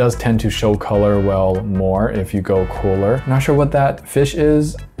this. It does tend to show color well more if you go cooler. Not sure what that fish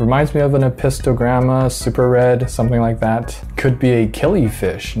is. Reminds me of an Epistogramma, super red, something like that. Could be a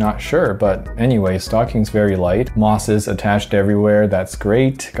killifish, not sure. But anyway, stocking's very light. Mosses attached everywhere. That's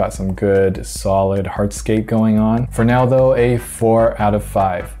great. Got some good, solid hardscape going on. For now though, a 4 out of 5.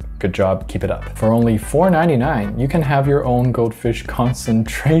 Good job, keep it up. For only $4.99, you can have your own goldfish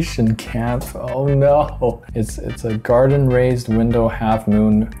concentration camp. Oh no. It's a garden raised window half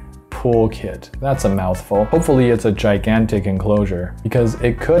moon pool kit. That's a mouthful. Hopefully it's a gigantic enclosure because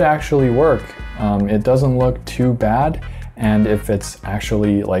it could actually work. It doesn't look too bad, and if it's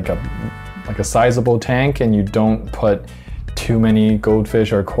actually like a sizable tank and you don't put too many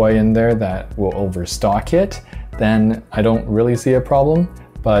goldfish or koi in there that will overstock it, then I don't really see a problem.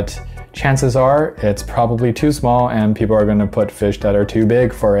 But chances are it's probably too small and people are gonna put fish that are too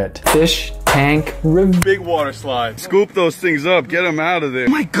big for it. Fish tank review. Big water slide. Scoop those things up, get them out of there.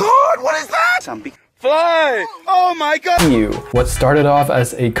 Oh my God, what is that? Something. Fly! Oh my God! What started off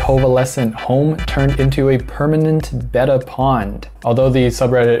as a convalescent home turned into a permanent betta pond. Although the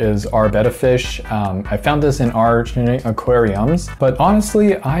subreddit is rbetafish, I found this in our aquariums, but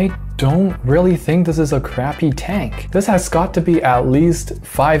honestly, I don't really think this is a crappy tank. This has got to be at least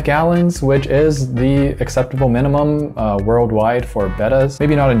 5 gallons, which is the acceptable minimum worldwide for bettas.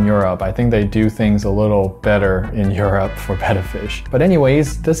 Maybe not in Europe. I think they do things a little better in Europe for betta fish. But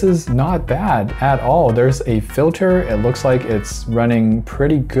anyways, this is not bad at all. There's a filter. It looks like it's running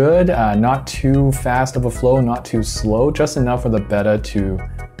pretty good. Not too fast of a flow, not too slow, just enough for the betta to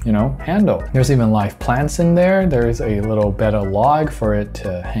you know, handle. There's even live plants in there. There's a little bed of log for it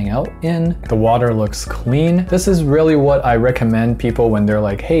to hang out in. The water looks clean. This is really what I recommend people when they're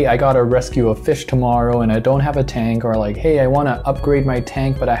like, hey, I gotta rescue a fish tomorrow and I don't have a tank, or like, hey, I wanna upgrade my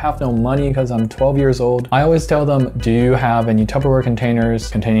tank but I have no money because I'm 12 years old. I always tell them, do you have any Tupperware containers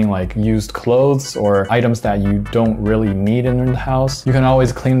containing like used clothes or items that you don't really need in the house? You can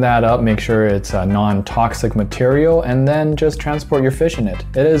always clean that up, make sure it's a non-toxic material, and then just transport your fish in it.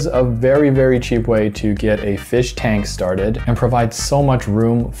 It is a very, very cheap way to get a fish tank started and provide so much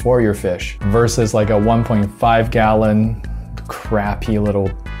room for your fish versus like a 1.5 gallon crappy little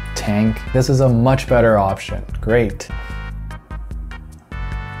tank. This is a much better option. Great.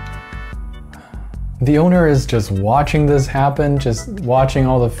 The owner is just watching this happen, just watching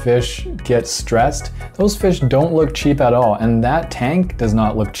all the fish get stressed. Those fish don't look cheap at all, and that tank does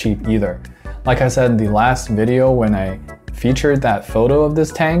not look cheap either. Like I said in the last video when I featured that photo of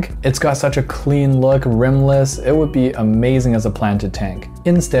this tank, it's got such a clean look, rimless. It would be amazing as a planted tank.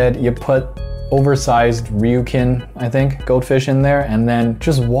 Instead, you put oversized Ryukin, I think, goldfish in there, and then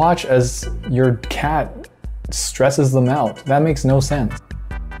just watch as your cat stresses them out. That makes no sense.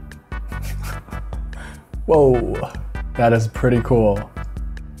 Whoa, that is pretty cool.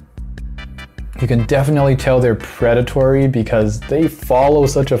 You can definitely tell they're predatory because they follow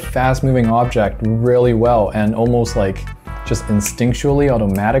such a fast-moving object really well and almost like just instinctually,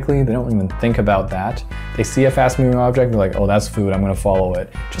 automatically. They don't even think about that. They see a fast-moving object, they're like, oh, that's food, I'm gonna follow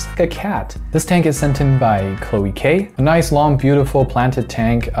it. Just like a cat. This tank is sent in by Chloe K. A nice, long, beautiful planted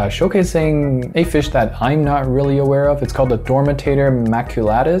tank showcasing a fish that I'm not really aware of. It's called the Dormitator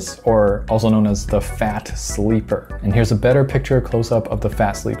maculatus, or also known as the fat sleeper. And here's a better picture close-up of the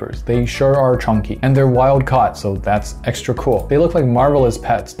fat sleepers. They sure are chunky, and they're wild caught, so that's extra cool. They look like marvelous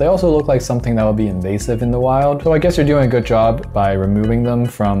pets. They also look like something that would be invasive in the wild, so I guess you're doing a good job by removing them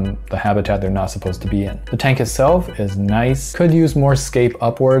from the habitat they're not supposed to be in. The tank itself is nice. Could use more scape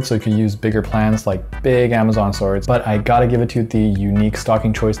upwards, so you could use bigger plants like big Amazon swords, but I gotta give it to the unique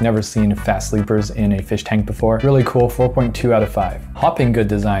stocking choice. Never seen fat sleepers in a fish tank before. Really cool, 4.2 out of 5. Hopping good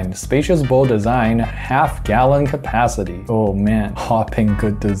design, spacious bowl design, half-gallon capacity. Oh man, hopping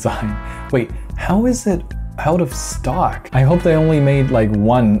good design. Wait, how is it out of stock? I hope they only made like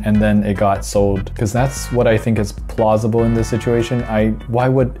one and then it got sold, because that's what I think is plausible in this situation. Why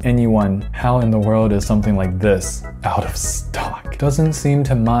would anyone, how in the world is something like this out of stock? Doesn't seem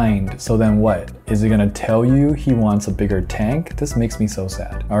to mind. So then what? Is he gonna tell you he wants a bigger tank? This makes me so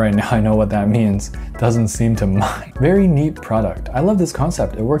sad. All right, now I know what that means. Doesn't seem to mind. Very neat product. I love this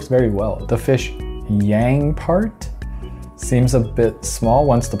concept. It works very well. The fish yang part seems a bit small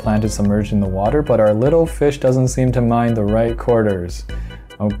once the plant is submerged in the water, but our little fish doesn't seem to mind the right quarters.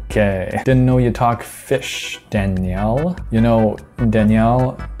 Okay, didn't know you talk fish, Danielle. You know,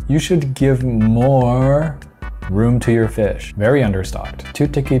 Danielle, you should give more room to your fish. Very understocked.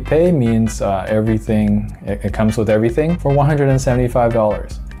 Tout équipé means everything, it comes with everything for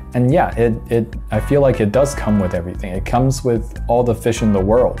 $175. And yeah, I feel like it does come with everything. It comes with all the fish in the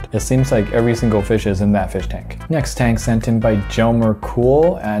world. It seems like every single fish is in that fish tank. Next tank sent in by Jelmer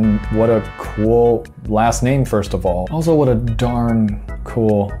Cool, and what a cool last name, first of all. Also, what a darn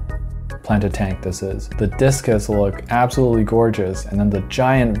cool planted tank this is. The discus look absolutely gorgeous, and then the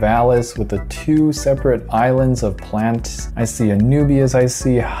giant vallus with the two separate islands of plants. I see Anubias, I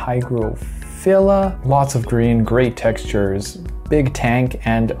see Hygrophila, lots of green, great textures. Big tank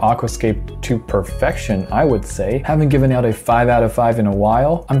and aquascape to perfection, I would say. Haven't given out a 5 out of 5 in a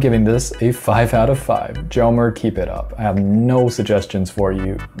while. I'm giving this a 5 out of 5. Jelmer, keep it up. I have no suggestions for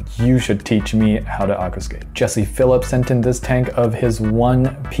you. You should teach me how to aquascape. Jesse Phillips sent in this tank of his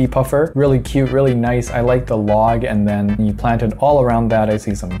one pea puffer. Really cute, really nice. I like the log, and then he planted all around that. I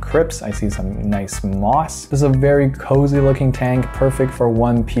see some crypts, I see some nice moss. This is a very cozy looking tank, perfect for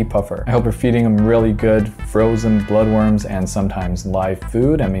one pea puffer. I hope you're feeding him really good frozen bloodworms and sometimes live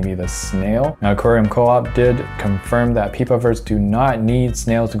food, and maybe the snail. Now, Aquarium Co-op did confirm that pea puffers do not need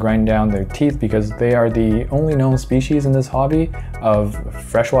snails to grind down their teeth because they are the only known species in this hobby of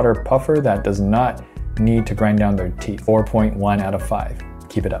freshwater puffer that does not need to grind down their teeth. 4.1 out of 5.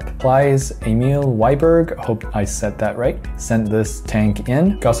 Keep it up. Plies Emil Weiberg, hope I said that right, sent this tank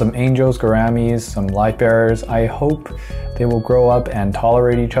in. Got some angels, gouramis, some life bearers. I hope they will grow up and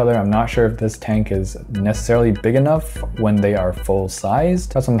tolerate each other. I'm not sure if this tank is necessarily big enough when they are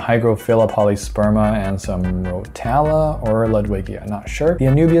full-sized. Got some Hygrophila polysperma and some Rotala or Ludwigia, not sure. The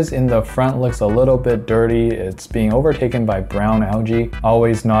Anubias in the front looks a little bit dirty. It's being overtaken by brown algae.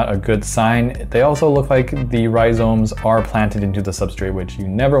 Always not a good sign. They also look like the rhizomes are planted into the substrate, which you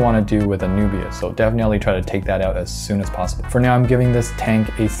never want to do with Anubias, so definitely try to take that out as soon as possible. For now, I'm giving this tank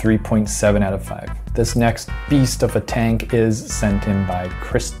a 3.7 out of 5. This next beast of a tank is sent in by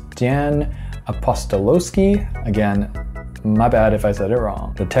Christian Apostolowski. Again, my bad if I said it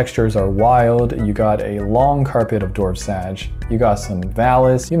wrong. The textures are wild. You got a long carpet of Dwarf Sage. You got some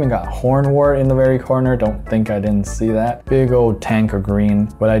Valis. You even got Hornwort in the very corner. Don't think I didn't see that. Big old tank of green.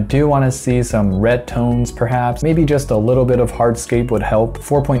 But I do want to see some red tones perhaps. Maybe just a little bit of hardscape would help.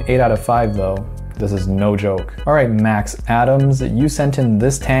 4.8 out of 5 though. This is no joke. All right, Max Adams, you sent in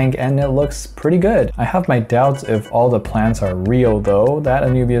this tank and it looks pretty good. I have my doubts if all the plants are real though. That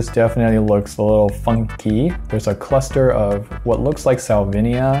Anubias definitely looks a little funky. There's a cluster of what looks like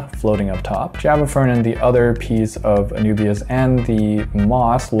Salvinia floating up top. Javafern and the other piece of Anubias and the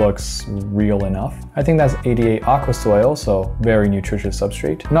moss looks real enough. I think that's 88 aqua soil, so very nutritious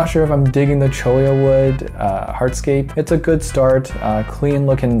substrate. I'm not sure if I'm digging the Cholla wood hardscape. It's a good start, clean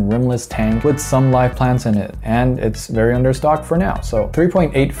looking rimless tank with some live plants in it, and it's very understocked for now, so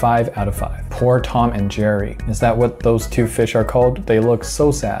 3.85 out of 5. Poor Tom and Jerry. Is that what those two fish are called? They look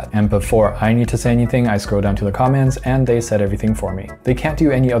so sad. And before I need to say anything, I scroll down to the comments and they said everything for me. They can't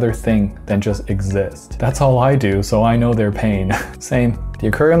do any other thing than just exist. That's all I do, so I know their pain. Same. The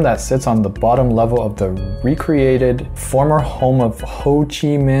aquarium that sits on the bottom level of the recreated former home of Ho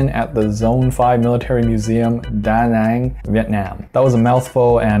Chi Minh at the Zone 5 Military Museum, Da Nang, Vietnam. That was a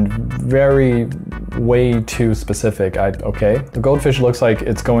mouthful and very way too specific. Okay. The goldfish looks like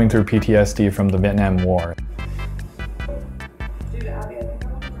it's going through PTSD from the Vietnam War.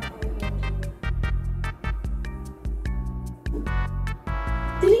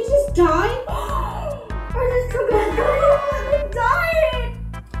 Did he just die? I just took a dying!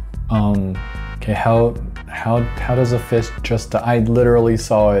 Okay, how does a fish just die? I literally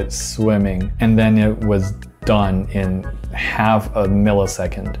saw it swimming and then it was done in half a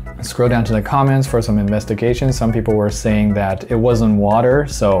millisecond. Scroll down to the comments for some investigation. Some people were saying that it wasn't water,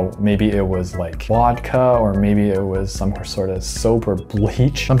 so maybe it was like vodka, or maybe it was some sort of soap or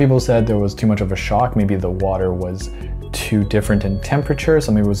bleach. Some people said there was too much of a shock. Maybe the water was too different in temperature,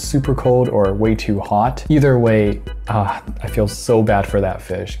 so maybe it was super cold or way too hot. Either way, I feel so bad for that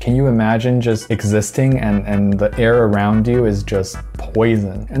fish. Can you imagine just existing and the air around you is just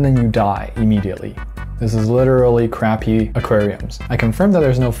poison and then you die immediately? This is literally crappy aquariums. I confirmed that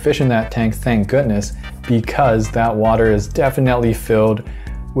there's no fish in that tank, thank goodness, because that water is definitely filled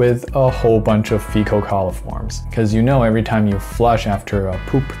with a whole bunch of fecal coliforms. Because you know every time you flush after a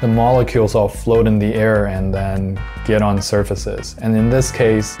poop, the molecules all float in the air and then get on surfaces. And in this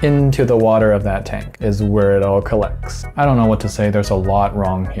case, into the water of that tank is where it all collects. I don't know what to say, there's a lot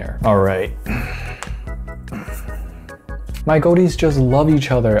wrong here. All right. My goaties just love each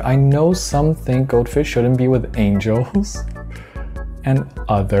other. I know some think goldfish shouldn't be with angels and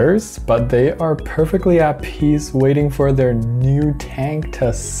others, but they are perfectly at peace waiting for their new tank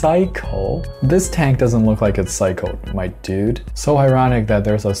to cycle. This tank doesn't look like it's cycled, my dude. So ironic that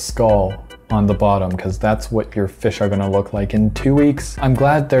there's a skull on the bottom, because that's what your fish are gonna look like in 2 weeks. I'm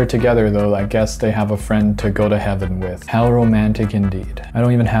glad they're together though. I guess they have a friend to go to heaven with. How romantic indeed. I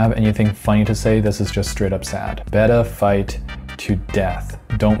don't even have anything funny to say. This is just straight up sad. Beta fight to death.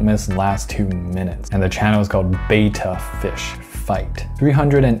 Don't miss last 2 minutes. And the channel is called Beta Fish Fight.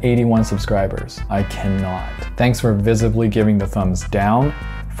 381 subscribers. I cannot. Thanks for visibly giving the thumbs down.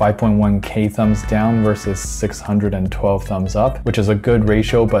 5.1k thumbs down versus 612 thumbs up, which is a good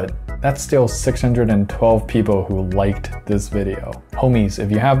ratio, but that's still 612 people who liked this video. Homies, if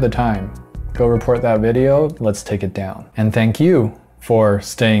you have the time, go report that video, let's take it down. And thank you for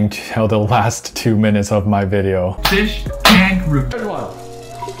staying till the last 2 minutes of my video. Fish tank review. There's one.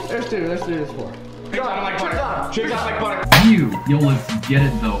 There's two. Let's do this for. Chicks out like butter. Chicks out like butter. Yo, let's get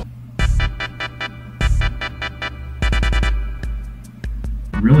it though.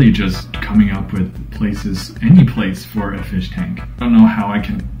 Really just coming up with places, any place for a fish tank. I don't know how I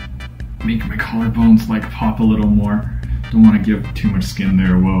can make my collarbones like pop a little more. Don't want to give too much skin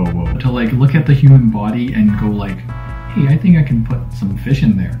there, whoa. To like look at the human body and go like, hey, I think I can put some fish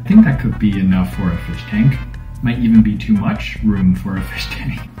in there. I think that could be enough for a fish tank. Might even be too much room for a fish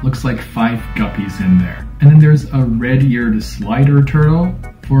tank. Looks like 5 guppies in there. And then there's a red-eared slider turtle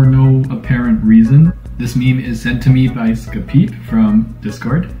for no apparent reason. This meme is sent to me by Skapeep from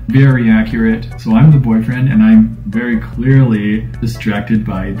Discord. Very accurate. So I'm the boyfriend and I'm very clearly distracted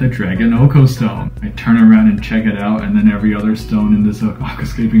by the Dragon Oko stone. I turn around and check it out and then every other stone in this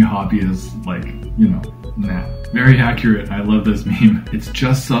aquascaping hobby is like, you know, nah. Very accurate. I love this meme. It's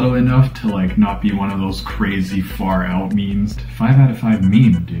just subtle enough to like not be one of those crazy far out memes. 5 out of 5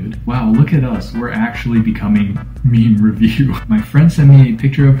 meme, dude. Wow, look at us. We're actually becoming meme review. My friend sent me a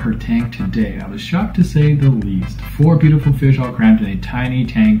picture of her tank today. I was shocked to say the least. 4 beautiful fish all cramped in a tiny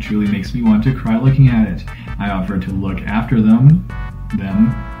tank truly makes me want to cry looking at it. I offered to look after them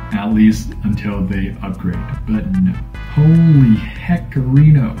at least until they upgrade, but no. Holy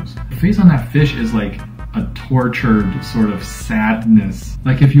heckerinos. The face on that fish is like a tortured sort of sadness.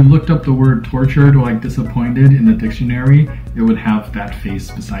 Like if you looked up the word tortured or like disappointed in the dictionary, it would have that face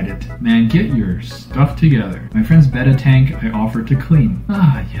beside it. Man, get your stuff together. My friend's betta tank I offered to clean.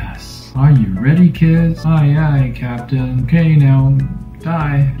 Ah, yes. Are you ready, kids? Aye, aye, Captain. Okay, now,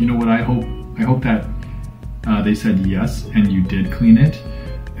 die. You know what I hope? I hope that they said yes and you did clean it.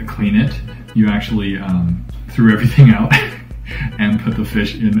 You actually threw everything out and put the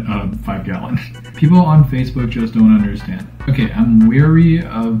fish in a 5-gallon. People on Facebook just don't understand. Okay, I'm weary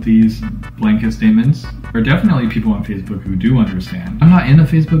of these blanket statements. There are definitely people on Facebook who do understand. I'm not in a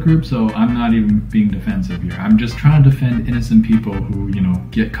Facebook group, so I'm not even being defensive here. I'm just trying to defend innocent people who, you know,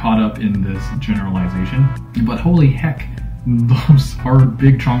 get caught up in this generalization. But holy heck, those are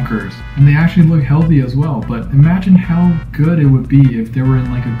big chunkers, and they actually look healthy as well. But imagine how good it would be if they were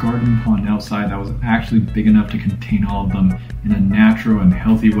in like a garden pond outside that was actually big enough to contain all of them in a natural and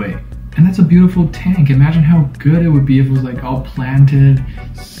healthy way. And that's a beautiful tank. Imagine how good it would be if it was like all planted,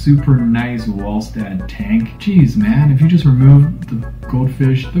 super nice Wallstad tank. Jeez, man, if you just removed the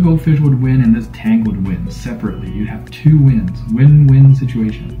goldfish would win and this tank would win separately. You'd have 2 wins. Win-win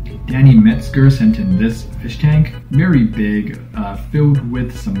situation. Danny Metzger sent in this fish tank. Very big, filled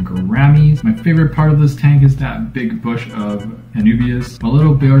with some gouramis. My favorite part of this tank is that big bush of Anubias. A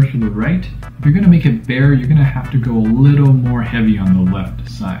little bare to the right. If you're gonna make it bare, you're gonna have to go a little more heavy on the left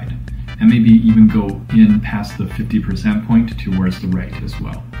side. And maybe even go in past the 50% point towards the right as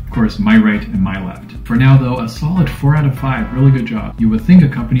well. Of course, my right and my left. For now though, a solid 4 out of 5, really good job. You would think a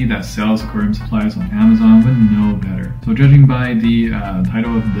company that sells aquarium supplies on Amazon would know better. So judging by the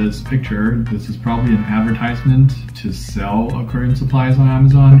title of this picture, this is probably an advertisement to sell aquarium supplies on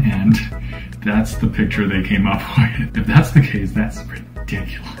Amazon, and that's the picture they came up with. If that's the case, that's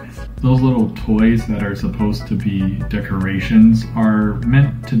ridiculous. Those little toys that are supposed to be decorations are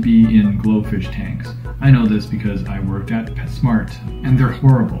meant to be in glowfish tanks. I know this because I worked at PetSmart, and they're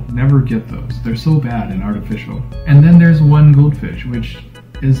horrible. Never get those. They're so bad and artificial. And then there's one goldfish, which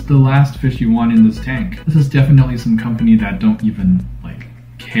is the last fish you want in this tank. This is definitely some company that don't even like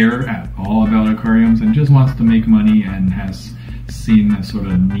care at all about aquariums and just wants to make money and has seen a sort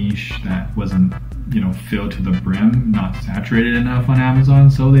of niche that wasn't, you know, filled to the brim, not saturated enough on Amazon,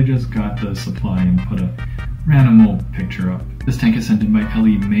 so they just got the supply and put a random old picture up. This tank is sent in by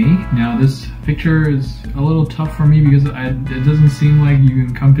Ellie May. Now this picture is a little tough for me because it doesn't seem like you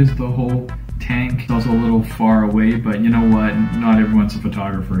encompass the whole tank. It's also a little far away, but you know what? Not everyone's a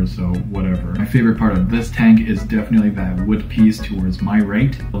photographer, so whatever. My favorite part of this tank is definitely that wood piece towards my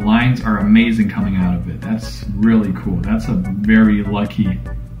right. The lines are amazing coming out of it. That's really cool. That's a very lucky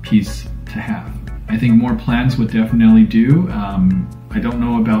piece to have. I think more plants would definitely do. I don't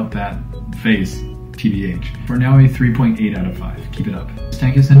know about that face, TBH. For now, a 3.8 out of 5. Keep it up. This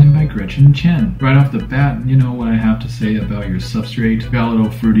tank is sent in by Gretchen Chen. Right off the bat, you know what I have to say about your substrate. Got little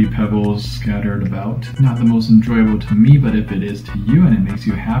fruity pebbles scattered about. Not the most enjoyable to me, but if it is to you and it makes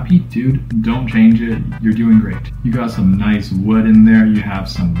you happy, dude, don't change it. You're doing great. You got some nice wood in there. You have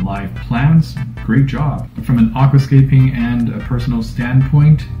some live plants. Great job. From an aquascaping and a personal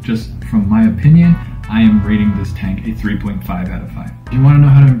standpoint, just from my opinion, I am rating this tank a 3.5 out of 5. If you want to know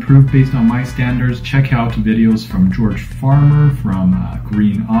how to improve based on my standards, check out videos from George Farmer, from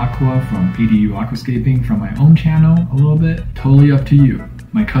Green Aqua, from ADU Aquascaping, from my own channel a little bit. Totally up to you.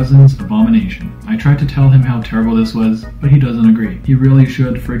 My cousin's abomination. I tried to tell him how terrible this was, but he doesn't agree. He really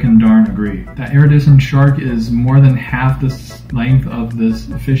should frickin' darn agree. That iridescent shark is more than half the length of this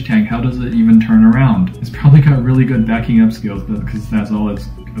fish tank. How does it even turn around? It's probably got really good backing up skills because that's all it's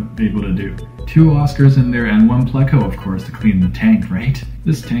able to do. 2 Oscars in there and 1 Pleco, of course, to clean the tank, right?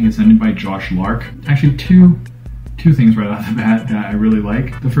 This tank is sent by Josh Lark. Actually, two things right off the bat that I really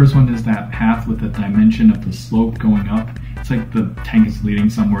like. The first one is that path with the dimension of the slope going up. It's like the tank is leading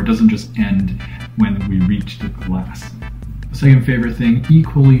somewhere. It doesn't just end when we reach the glass. The second favorite thing,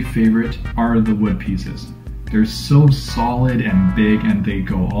 equally favorite, are the wood pieces. They're so solid and big and they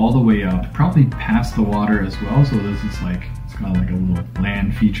go all the way up, probably past the water as well, so this is like, it's got like a little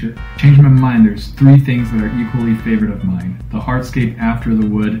land feature. Changed my mind, there's 3 things that are equally favorite of mine. The hardscape after the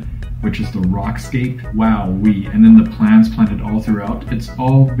wood, which is the rockscape. Wow-wee. And then the plants planted all throughout. It's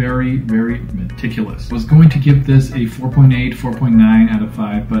all very, very meticulous. I was going to give this a 4.8, 4.9 out of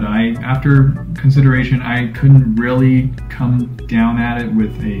 5, but after consideration, I couldn't really come down at it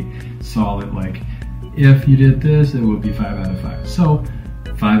with a solid, like, if you did this, it would be 5 out of 5. So,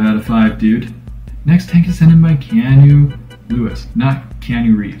 5 out of 5, dude. Next tank is sent in by Keanu Lewis, not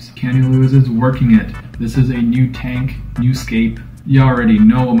Keanu Reeves. Keanu Lewis is working it. This is a new tank, new scape. You already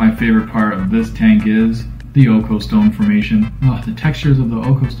know what my favorite part of this tank is. The Oko Stone formation. Oh, the textures of the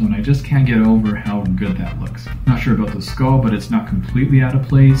Oko Stone, I just can't get over how good that looks. Not sure about the skull, but it's not completely out of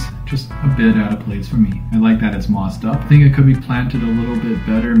place, just a bit out of place for me. I like that it's mossed up. I think it could be planted a little bit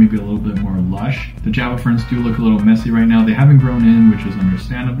better, maybe a little bit more lush. The Java ferns do look a little messy right now. They haven't grown in, which is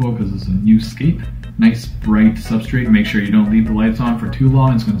understandable because it's a new scape. Nice bright substrate. Make sure you don't leave the lights on for too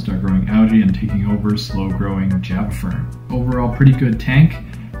long. It's going to start growing algae and taking over slow growing Java fern. Overall, pretty good tank.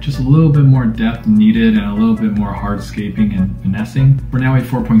 Just a little bit more depth needed and a little bit more hardscaping and finessing. We're now at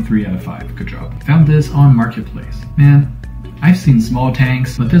 4.3 out of 5. Good job. Found this on Marketplace. Man, I've seen small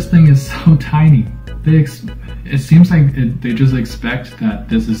tanks, but this thing is so tiny. It seems like they just expect that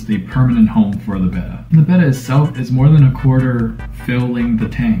this is the permanent home for the betta. And the betta itself is more than a quarter filling the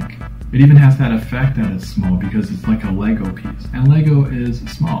tank. It even has that effect that it's small because it's like a Lego piece. And Lego is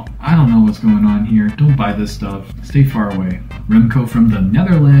small. I don't know what's going on here. Don't buy this stuff. Stay far away. Remco from the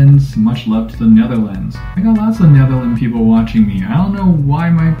Netherlands. Much love to the Netherlands. I got lots of Netherlands people watching me. I don't know why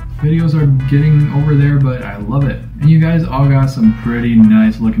my videos are getting over there, but I love it. And you guys all got some pretty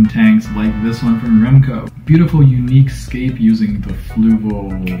nice looking tanks like this one from Remco. Beautiful, unique scape using the Fluval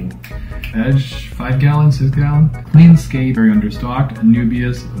Edge, 5 gallon, 6 gallon. Clean scape, very understocked.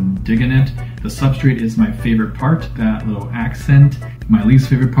 Anubias, I'm digging it. The substrate is my favorite part, that little accent. My least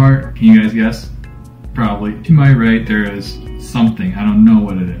favorite part, can you guys guess? Probably. To my right, there is something. I don't know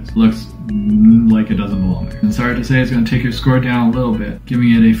what it is. Looks like it doesn't belong there. And sorry to say, it's going to take your score down a little bit,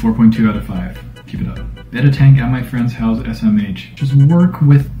 giving it a 4.2 out of 5. Keep it up. Betta tank at my friend's house, SMH. Just work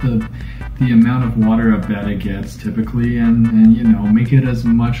with the amount of water a betta gets typically, and you know, make it as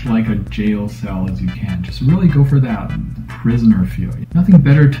much like a jail cell as you can. Just really go for that prisoner feel. Nothing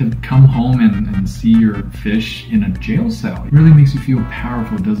better to come home and see your fish in a jail cell. It really makes you feel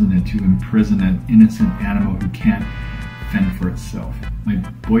powerful, doesn't it, to imprison an innocent animal who can't fend for itself. My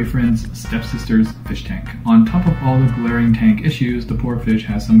boyfriend's stepsister's fish tank. On top of all the glaring tank issues, the poor fish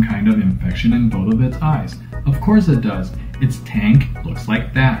has some kind of infection in both of its eyes. Of course it does. Its tank looks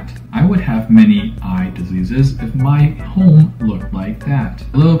like that. I would have many eye diseases if my home looked like that.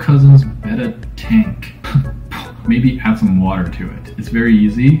 Little cousin's betta tank. Maybe add some water to it. It's very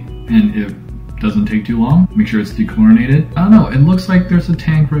easy, and it doesn't take too long. Make sure it's dechlorinated. I don't know, it looks like there's a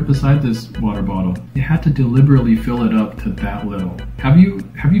tank right beside this water bottle. You had to deliberately fill it up to that little. Have you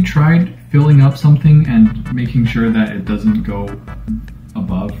tried filling up something and making sure that it doesn't go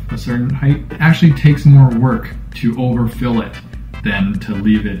above a certain height? It actually takes more work to overfill it than to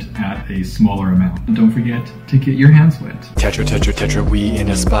leave it at a smaller amount. And don't forget to get your hands wet. Tetra, tetra, tetra, we in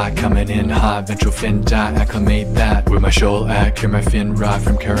a spot, coming in hot, ventral fin dot, acclimate that. With my shoal at, clear my fin rod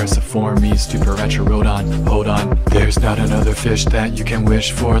from Cariciformes to Paracharodon. Hold on, there's not another fish that you can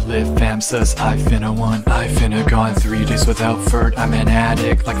wish for. Lit famsus, I finna one, I finna gone 3 days without furt. I'm an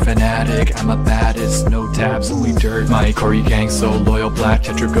addict, like fanatic, I'm a baddest, no tabs, only dirt. My Corey gang so loyal, black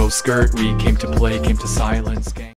tetra go skirt. We came to play, came to silence, gang.